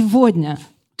directions Сегодня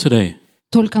today.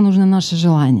 только нужно наше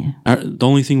желание. The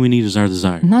only thing we need is our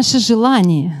desire. Наше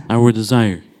желание. Our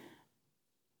desire.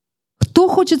 Кто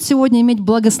хочет сегодня иметь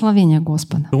благословение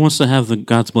Господа? Who wants to have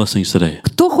God's blessings today?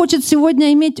 Кто хочет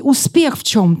сегодня иметь успех в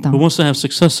чем-то? Who wants to have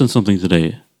success in something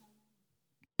today?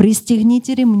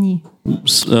 Пристегните ремни,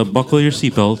 Buckle your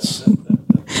seatbelts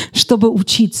чтобы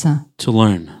учиться, to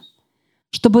learn,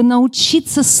 чтобы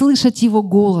научиться слышать Его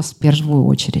голос в первую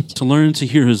очередь. to learn to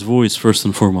hear His voice first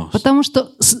and foremost. Потому что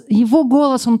Его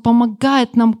голос, Он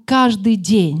помогает нам каждый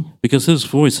день. Because His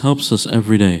voice helps us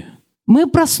every day. Мы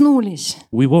проснулись.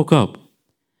 We woke up.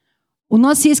 У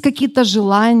нас есть какие-то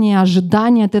желания,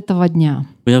 ожидания от этого дня.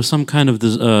 We have some kind of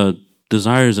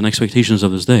desires and expectations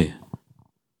of this day.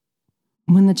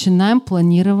 Мы начинаем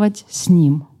планировать с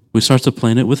Ним. We start to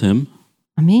plan it with Him.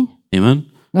 Аминь. Amen.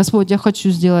 Господь, я хочу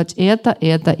сделать это и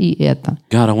это.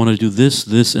 God, I want to do this,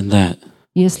 this, and that.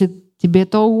 Если Тебе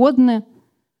это угодно,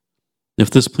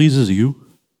 If this pleases You,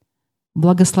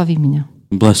 благослови меня.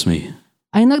 bless me.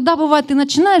 А иногда бывает, ты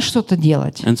начинаешь что-то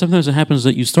делать, And sometimes it happens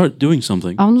that you start doing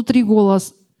something, а внутри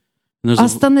голос: and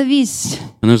остановись,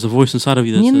 there's a voice inside of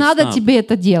you that не says, надо stop. тебе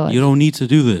это делать. You don't need to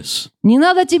do this. Не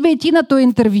надо тебе идти на то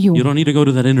интервью. You don't need to go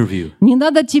to that interview. Не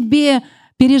надо тебе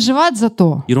переживать за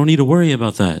то. You don't need to worry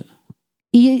about that.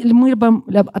 И мы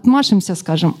отмашемся,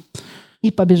 скажем, и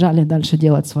побежали дальше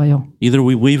делать свое. Either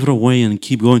we wave it away and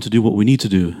keep going to do what we need to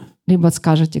do, Либо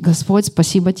скажете: Господь,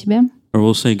 спасибо Тебе, or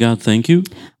we'll say, God, thank you.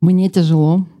 мне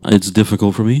тяжело, It's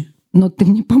difficult for me, но Ты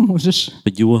мне поможешь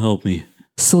but you will help me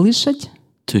слышать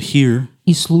to hear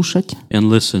и слушать and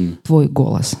listen Твой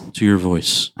голос. to your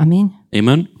voice. Аминь.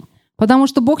 Amen? Потому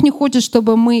что Бог не хочет,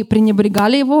 чтобы мы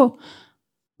пренебрегали Его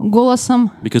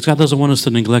голосом Because God doesn't want us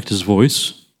to neglect His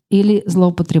voice или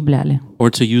злоупотребляли.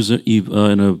 or to use it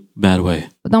in a bad way.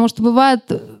 Потому что бывает,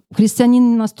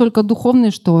 христианин настолько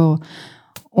духовный, что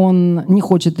он не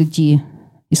хочет идти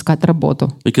искать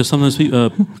работу. Because sometimes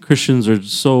Christians are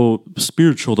so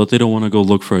spiritual that they don't want to go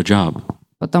look for a job.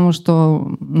 Потому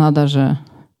что надо же...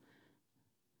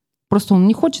 Просто он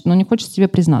не хочет, но не хочет себе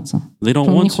признаться. They don't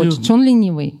Что он не want хочет, to. что он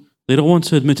ленивый. They don't want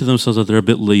to admit to themselves that they're a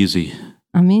bit lazy.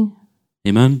 Аминь.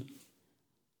 Amen?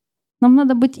 Нам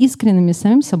надо быть искренними с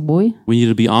самим собой We need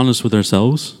to be honest with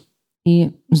ourselves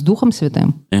и с Духом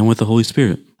Святым. and with the Holy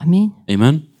Spirit. Аминь.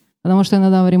 Amen? Потому что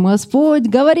иногда говорим: Господь,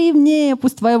 говори мне,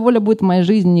 пусть Твоя воля будет в моей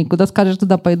жизни. Куда скажешь,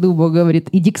 туда пойду. Бог говорит: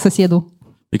 иди к соседу.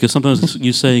 Because sometimes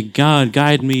you say, God,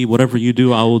 guide me, whatever you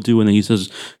do, I will do. And then He says,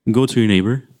 go to your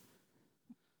neighbor.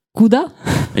 Куда?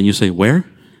 And you say, where?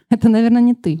 Это, наверное,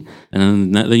 не ты.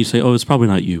 And then you say, oh, it's probably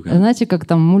not you, God. Знаете, как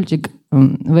там мультик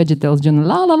VeggieTales Джона,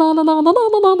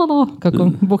 ла-ла-ла-ла-ла-ла-ла-ла-ла-ла. Как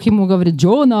он, Бог ему говорит: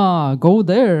 Джона, go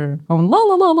there. А он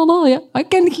ла-ла-ла-ла-ла, I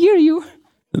can hear you.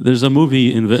 There's a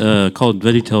movie called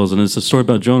VeggieTales, and it's a story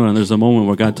about Jonah. And there's a moment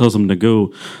where God tells him to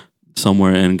go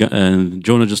somewhere, and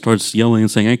Jonah just starts yelling and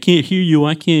saying, I can't hear you,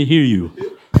 I can't hear you.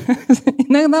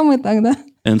 Иногда мы тогда.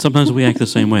 And sometimes we act the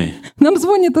same way. Нам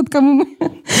звонит тот, кого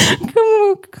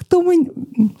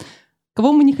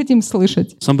мы не хотим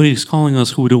слышать. Somebody's calling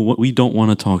us who we don't want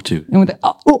to talk to. И мы так: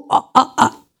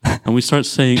 And we start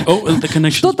saying, oh, the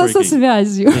connection's что-то со breaking.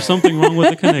 связью. There's something wrong with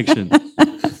the connection.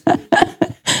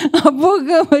 А Бог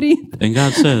говорит: And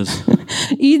God says,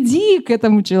 иди к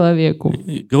этому человеку.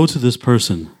 go to this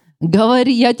person.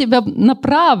 Говори, я тебя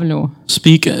направлю.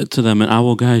 Speak to them, and I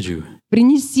will guide you.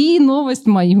 Принеси новость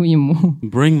мою ему.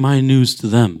 Bring my news to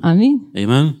them. Аминь.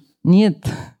 Amen? Нет,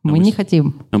 мы не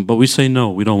хотим. But we say,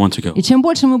 no, we don't want to go. И чем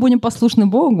больше мы будем послушны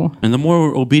Богу, And the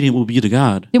more obedient we'll be to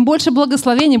God, тем больше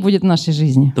благословений будет в нашей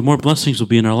жизни. the more blessings will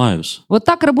be in our lives. Вот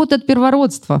так работает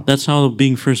первородство. That's how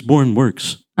being firstborn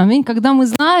works. Аминь. Когда мы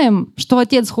знаем, что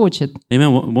Отец хочет,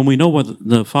 Amen? When we know what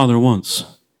the Father wants,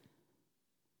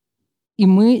 и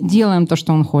мы делаем то,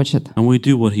 что Он хочет. and we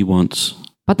do what He wants.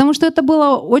 Потому что это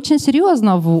было очень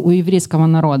серьезно у еврейского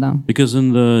народа. Because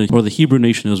in the Hebrew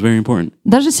nation, it was very important.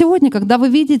 Даже сегодня, когда вы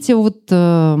видите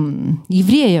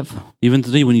евреев, Even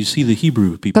today, when you see the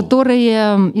Hebrew people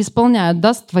которые исполняют,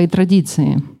 свои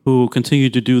традиции, who continue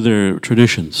to do their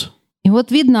traditions, и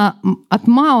вот видно от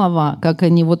малого, как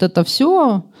они вот это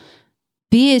все,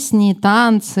 песни,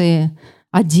 танцы,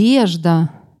 одежда,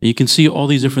 you can see all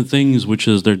these different things, which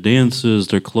is their dances,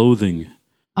 their clothing.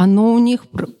 оно у них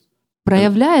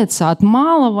проявляется от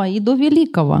малого и до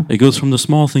великого. It goes from the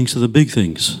small things to the big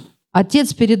things.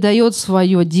 Отец передает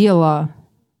свое дело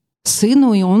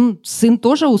сыну, и сын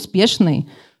тоже успешный,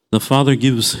 The father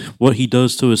gives what he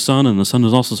does to his son, and the son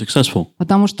is also successful.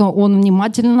 потому что он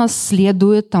внимательно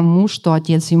следует тому, что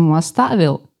отец ему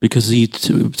оставил. Because he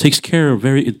takes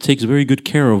very good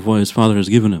care of what his father has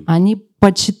given him. Они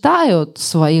почитают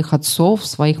своих отцов,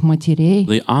 своих матерей.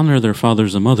 They honor their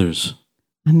fathers and mothers.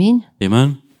 Аминь.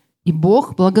 Amen? И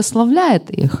Бог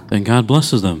благословляет их. And God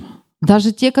blesses them.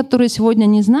 Даже те, которые сегодня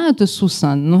не знают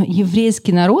Иисуса, но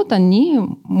еврейский народ, они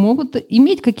могут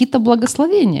иметь какие-то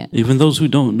благословения. Even those who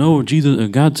don't know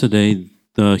God today,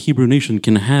 the Hebrew nation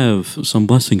can have some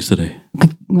blessings today.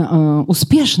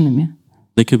 Успешными.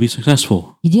 they could be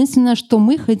successful. Единственное, что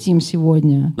мы хотим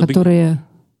сегодня, которые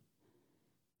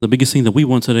The biggest thing that we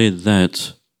want today is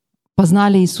that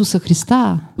познали Иисуса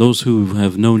Христа, those who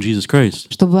have known Jesus Christ,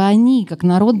 чтобы они, как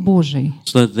народ Божий,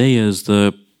 so that they, as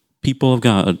the people of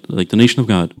God, like the nation of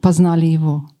God, познали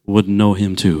Его. would know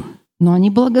Him too. Но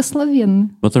они благословенны.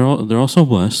 But they're also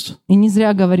blessed. И не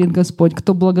зря говорит Господь,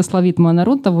 кто благословит мой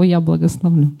народ, того я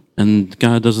благословлю. And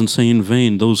God doesn't say in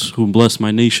vain, those who bless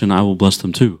my nation, I will bless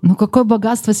them too. Но какое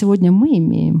богатство сегодня мы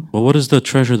имеем? But what is the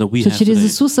treasure that we Что have через today?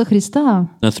 Иисуса Христа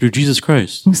That through Jesus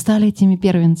Christ, мы стали этими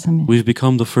первенцами, we've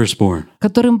become the firstborn,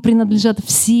 которым принадлежат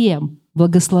все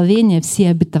благословения, все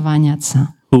обетования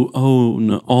Отца. who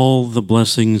own all the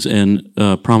blessings and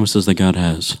promises that God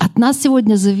has. От нас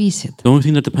сегодня зависит, The only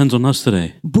thing that depends on us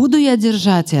today буду я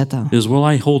держать это, is, will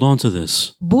I hold on to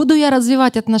this? буду я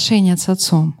развивать отношения с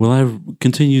Отцом Will I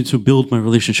continue to build my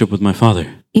relationship with my Father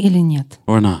или нет.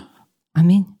 or not?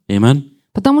 Аминь. Amen?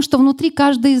 Потому что внутри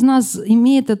каждый из нас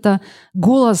имеет это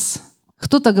голос.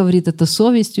 Кто-то говорит это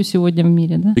совестью сегодня в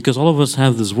мире, да? Because all of us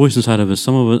have this voice inside of us.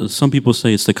 Some people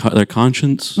say it's their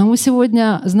conscience, Но мы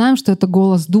сегодня знаем, что это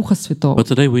голос Духа Святого, but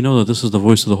today we know that this is the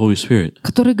voice of the Holy Spirit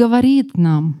который говорит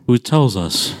нам, who tells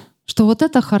us что вот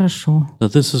это хорошо,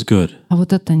 that this is good а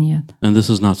вот это нет. and this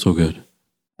is not so good.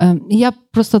 Я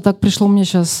просто так пришло мне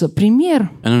сейчас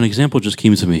пример. And an example just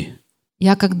came to me.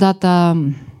 Я когда-то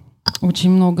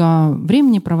очень много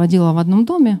времени проводила в одном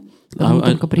доме, когда мы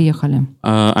только приехали.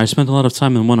 I spent a lot of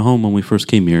time in one home when we first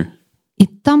came here. И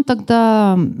там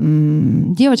тогда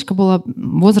девочка была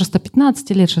возраста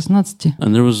 15 лет, 16.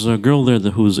 And there was a girl there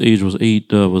whose age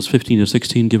was 15 to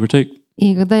 16, give or take.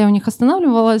 И когда я у них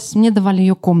останавливалась, мне давали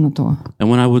ее комнату. And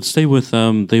when I would stay with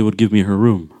them, they would give me her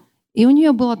room. И у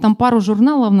нее было там пару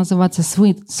журналов, называется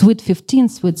Sweet 15,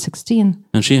 Sweet 16.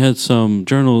 And she had some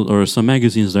journals or some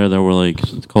magazines there that were like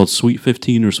called Sweet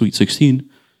 15 or Sweet 16.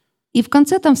 И в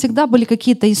конце там всегда были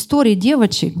какие-то истории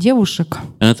девушек,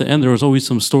 And at the end, there was always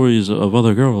some stories of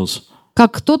other girls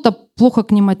как кто-то плохо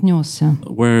к ним отнесся.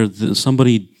 where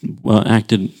somebody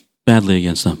acted badly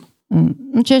against them.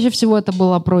 Ну, чаще всего это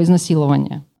было про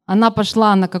изнасилование. Она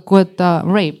пошла на какое-то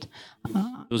raped, It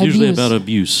was usually abuse. about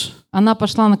abuse. Она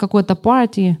пошла на какое-то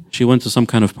парти, She went to some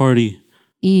kind of party,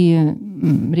 и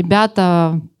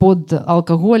ребята под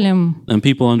алкоголем and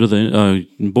people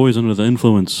boys under the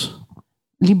influence,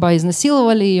 либо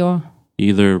изнасиловали ее,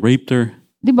 either raped her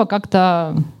либо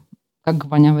как-то, как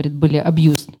Ваня говорит, были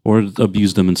abused. or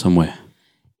abused them in some way.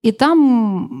 И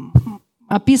там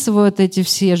описывают эти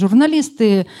все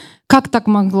журналисты, как так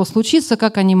могло случиться,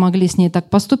 как они могли с ней так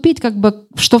поступить, как бы,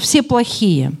 что все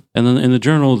плохие. And then in the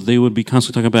journal, they would be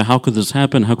constantly talking about how could this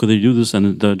happen, how could they do this,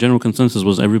 and the general consensus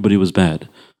was everybody was bad.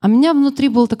 А у меня внутри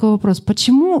был такой вопрос,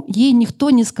 почему ей никто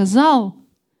не сказал,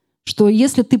 что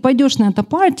если ты пойдешь на это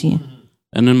парти,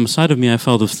 And inside of me, I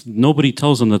felt if nobody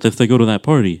tells them that if they go to that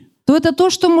party, то это то,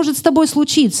 что может с тобой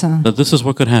случиться. that this is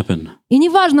what could happen. И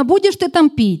неважно, будешь ты там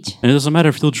пить, And it doesn't matter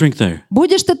if you'll drink there,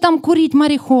 будешь ты там курить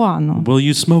марихуану will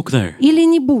you smoke there или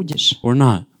не будешь. or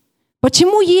not.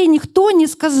 Почему ей никто не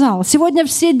сказал? Сегодня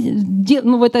все,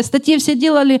 в этой статье все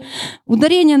делали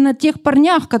ударение на тех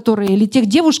парнях, которые, или тех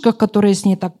девушках, которые с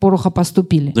ней так плохо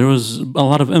поступили. There was a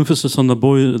lot of emphasis on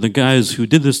the guys who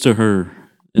did this to her.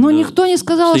 in Но the никто не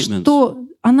сказал, statements. что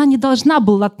она не должна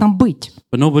была там быть.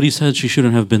 But nobody said she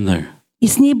shouldn't have been there, И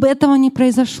с ней бы этого не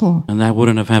произошло. and that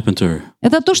wouldn't have happened to her.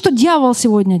 Это то, что дьявол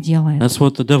сегодня делает. That's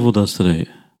what the devil does today.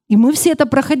 И мы все это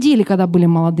проходили, когда были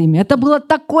молодыми. Это было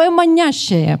такое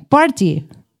манящее. Партии.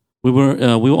 We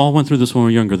all went through this when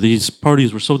we were younger. These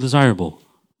parties were so desirable.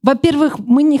 Во-первых,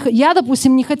 я,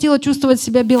 допустим, не хотела чувствовать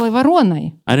себя белой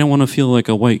вороной. I didn't want to feel like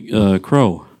a white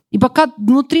crow. И пока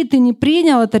внутри ты не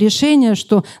принял это решение,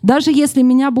 что даже если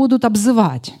меня будут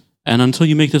обзывать, And until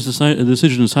you make this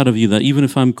decision inside of you that even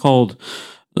if I'm called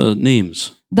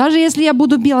names, даже если я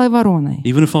буду белой вороной,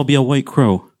 even if I'll be a white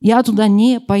crow, я туда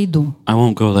не пойду. I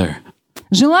won't go there.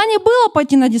 Желание было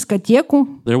пойти на дискотеку.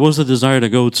 There was a desire to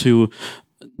go to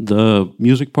the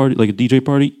music party, like a DJ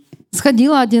party.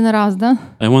 Сходила один раз, да?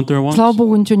 I went there once. Слава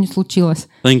Богу, ничего не случилось.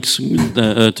 Thanks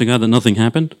to God that nothing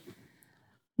happened.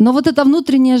 Но вот это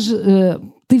внутреннее,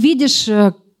 ты видишь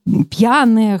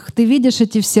пьяных, ты видишь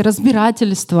эти все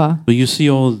разбирательства. But you see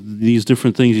all these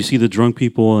different things. You see the drunk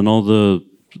people and all the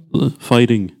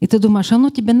fighting. И ты думаешь, оно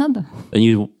тебе надо? And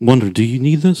you wonder, do you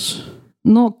need this?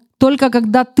 Но только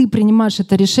когда ты принимаешь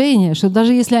это решение, что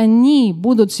даже если они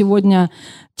будут сегодня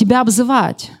тебя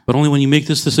обзывать, But only when you make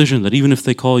this decision that even if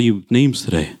they call you names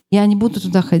today, я не буду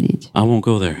туда ходить. I won't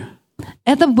go there.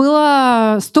 Это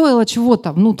стоило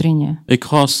чего-то внутреннее. It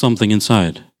costs something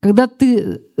inside. Когда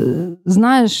ты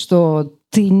знаешь, что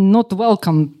ты not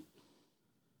welcome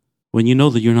when you know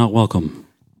that you're not welcome,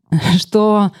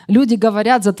 что люди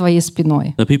говорят за твоей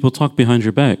спиной, that people talk behind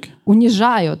your back,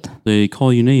 унижают, they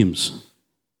call you names,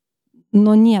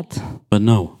 но нет. but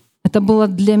no, Это было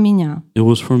для меня. it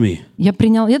was for me. Я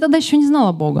тогда еще не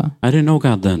знала Бога, I didn't know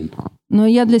God then, но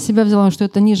я для себя взяла, что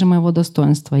это ниже моего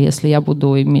достоинства, если я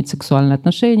буду иметь сексуальные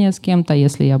отношения с кем-то,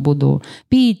 если я буду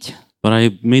пить. but I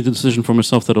made the decision for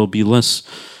myself that it'll be less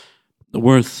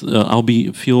worth. I'll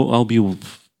be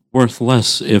worth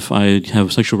less if I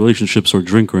have sexual relationships or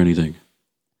drink or anything.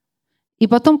 И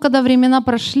потом, когда времена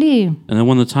прошли, And then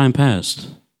when the time passed,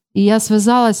 и я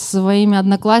связалась с своими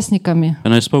одноклассниками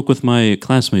and I spoke with my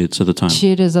classmates at the time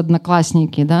через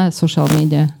одноклассники, да, social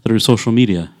media, through social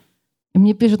media, и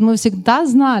мне пишут: мы всегда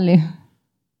знали.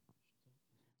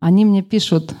 Они мне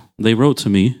пишут they wrote to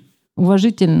me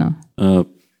уважительно,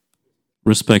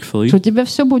 respectfully что у тебя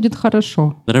все будет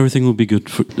хорошо. that everything will be good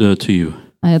to you.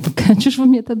 А я такая: чего ж вы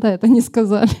мне тогда это не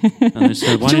сказали? And I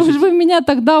said, Чего ж вы меня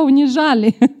тогда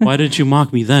унижали? why did you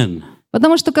mock me then?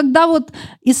 Потому что когда вот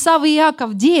Исав и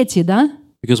Иаков дети, да,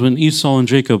 Because when Esau and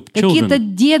Jacob, какие-то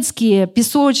children, детские,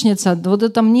 песочница, вот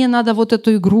это мне надо вот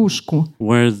эту игрушку,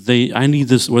 where they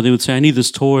would say, I need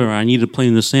this toy, or I need to play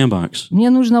in the sandbox.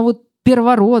 мне нужно вот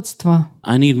первородство,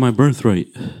 I need my birthright.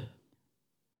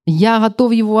 я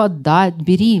готов его отдать,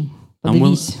 бери,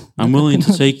 подавись. I'm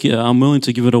willing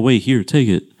to give it away. Here, take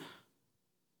it.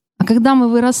 А когда мы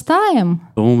вырастаем,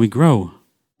 But when we grow,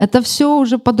 это все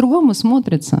уже по-другому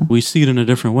смотрится. we see it in a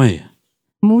different way.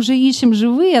 Мы уже ищем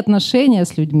живые отношения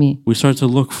с людьми. We start to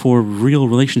look for real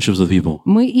relationships with people.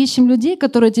 Мы ищем людей,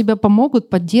 которые тебя помогут,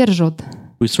 поддержат.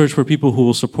 We search for people who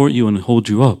will support you and hold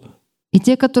you up. И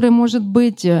те, которые, может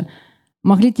быть,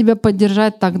 могли тебя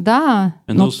поддержать тогда,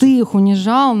 но ты их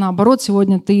унижал, наоборот,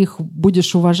 сегодня ты их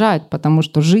будешь уважать, потому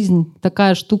что жизнь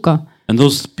такая штука. And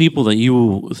those people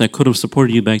that could have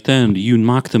supported you back then, you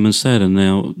mocked them instead, and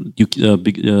now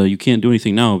you can't do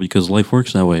anything now because life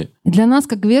works that way. И для нас,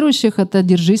 как верующих, это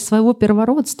держись своего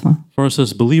первородства. For us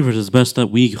as believers, it's best that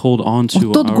we hold on to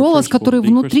Вот тот our голос, который being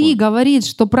внутри firstborn. говорит,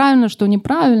 что правильно, что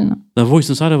неправильно. The voice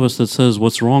inside of us that says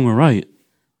what's wrong or right,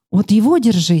 Вот его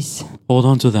держись. hold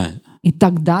on to that, И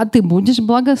тогда ты будешь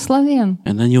благословен.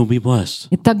 and then you'll be blessed.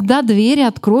 И тогда двери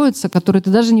откроются, которые ты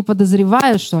даже не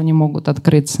подозреваешь, что они могут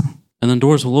открыться. And then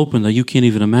doors will open that you can't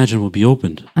even imagine will be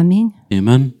opened. Аминь.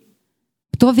 Amen?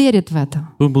 Кто верит в это?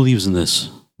 Who believes in this?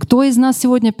 Кто из нас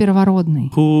сегодня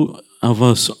первородный? Who of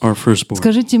us are firstborn?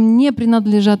 Скажите, мне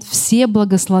принадлежат все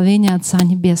благословения Отца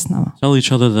Небесного. Tell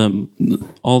each other that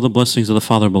all the blessings of the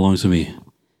Father belong to me.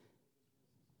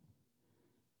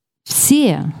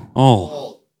 Все.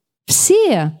 All.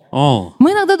 Все. All.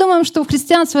 Мы иногда думаем, что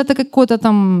христианство это какое-то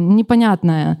там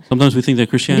непонятное. Sometimes we think that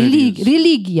Christianity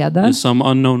Религия, да? is some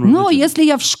unknown Но religion. если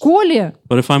я в школе,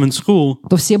 But if I'm in school,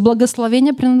 то все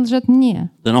благословения принадлежат мне.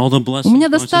 then all the У blessings меня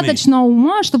belong to me. достаточно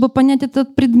ума, чтобы понять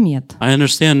этот предмет. I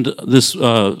understand this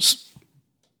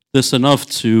enough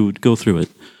to go through it.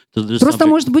 To this Просто, subject.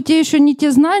 может быть, я еще не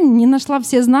те знания, не нашла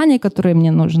все знания, которые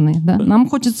мне нужны. Да? Нам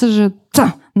хочется же,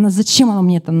 зачем оно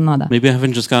мне это надо? Maybe I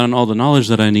haven't just gotten all the knowledge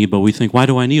that I need, but we think, why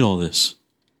do I need all this?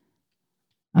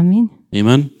 Аминь.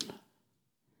 Amen?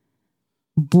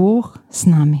 Бог с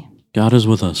нами. God is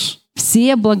with us.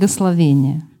 Все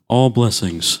благословения. All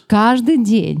blessings, Каждый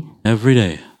день. every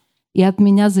day, И от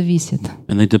меня зависит.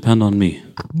 and they depend on me.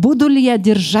 Буду ли я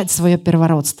держать свое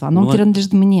первородство? Оно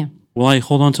принадлежит мне. Will I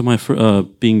hold on to my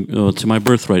to my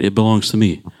birthright? It belongs to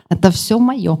me. Это все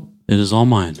мое. It is all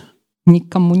mine.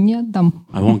 Никому не отдам.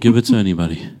 I won't give it to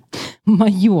anybody.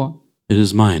 Мое. It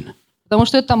is mine. Потому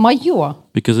что это мое.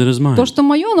 Because it is mine. То, что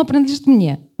мое, оно принадлежит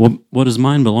мне. What is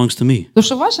mine belongs to me. То,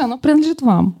 что ваше, оно принадлежит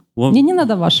вам. Мне не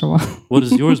надо вашего. What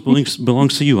is yours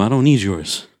belongs to you. I don't need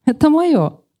yours. Это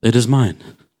мое. It is mine.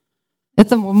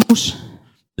 Это мой муж.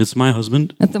 It's my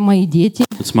husband. Это мои дети.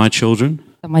 It's my children.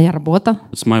 Это моя работа.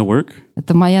 It's my work.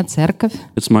 Это моя церковь.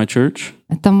 It's my church.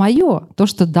 Это мое. То,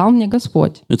 что дал мне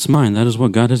Господь. It's mine. That is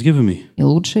what God has given me. И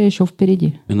лучшее еще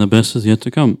впереди. And the best is yet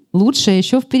to come. Лучшее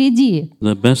еще впереди.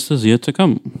 The best is yet to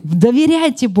come.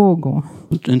 Доверяйте Богу.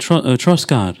 And trust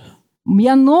God.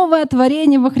 Я новое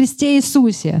творение во Христе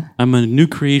Иисусе. I'm a new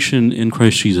creation in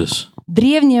Christ Jesus.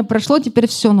 Древнее прошло, теперь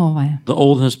все новое. The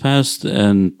old has passed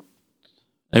and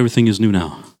everything is new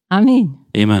now. Аминь.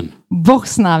 Amen. Бог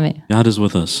с нами. God is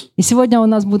with us. И сегодня у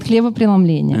нас будет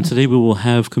хлебопреломление. And today we will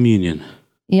have communion.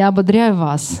 И я ободряю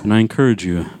вас, And I encourage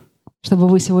you чтобы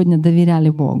вы сегодня доверяли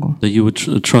Богу. that you would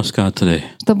trust God today.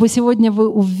 Чтобы сегодня вы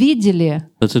увидели,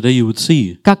 That today you would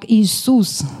see как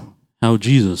Иисус how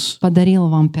Jesus подарил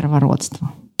вам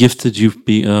первородство. gifted you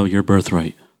your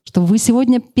birthright. Что вы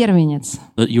сегодня первенец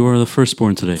That you are the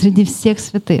firstborn today среди всех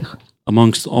святых.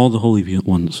 amongst all the holy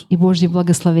ones. И Божье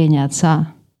благословение Отца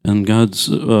And God's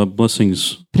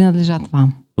blessings принадлежат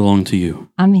вам. belong to you.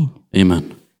 Аминь.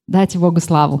 Amen. Дайте Богу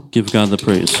славу. Give God the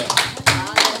praise.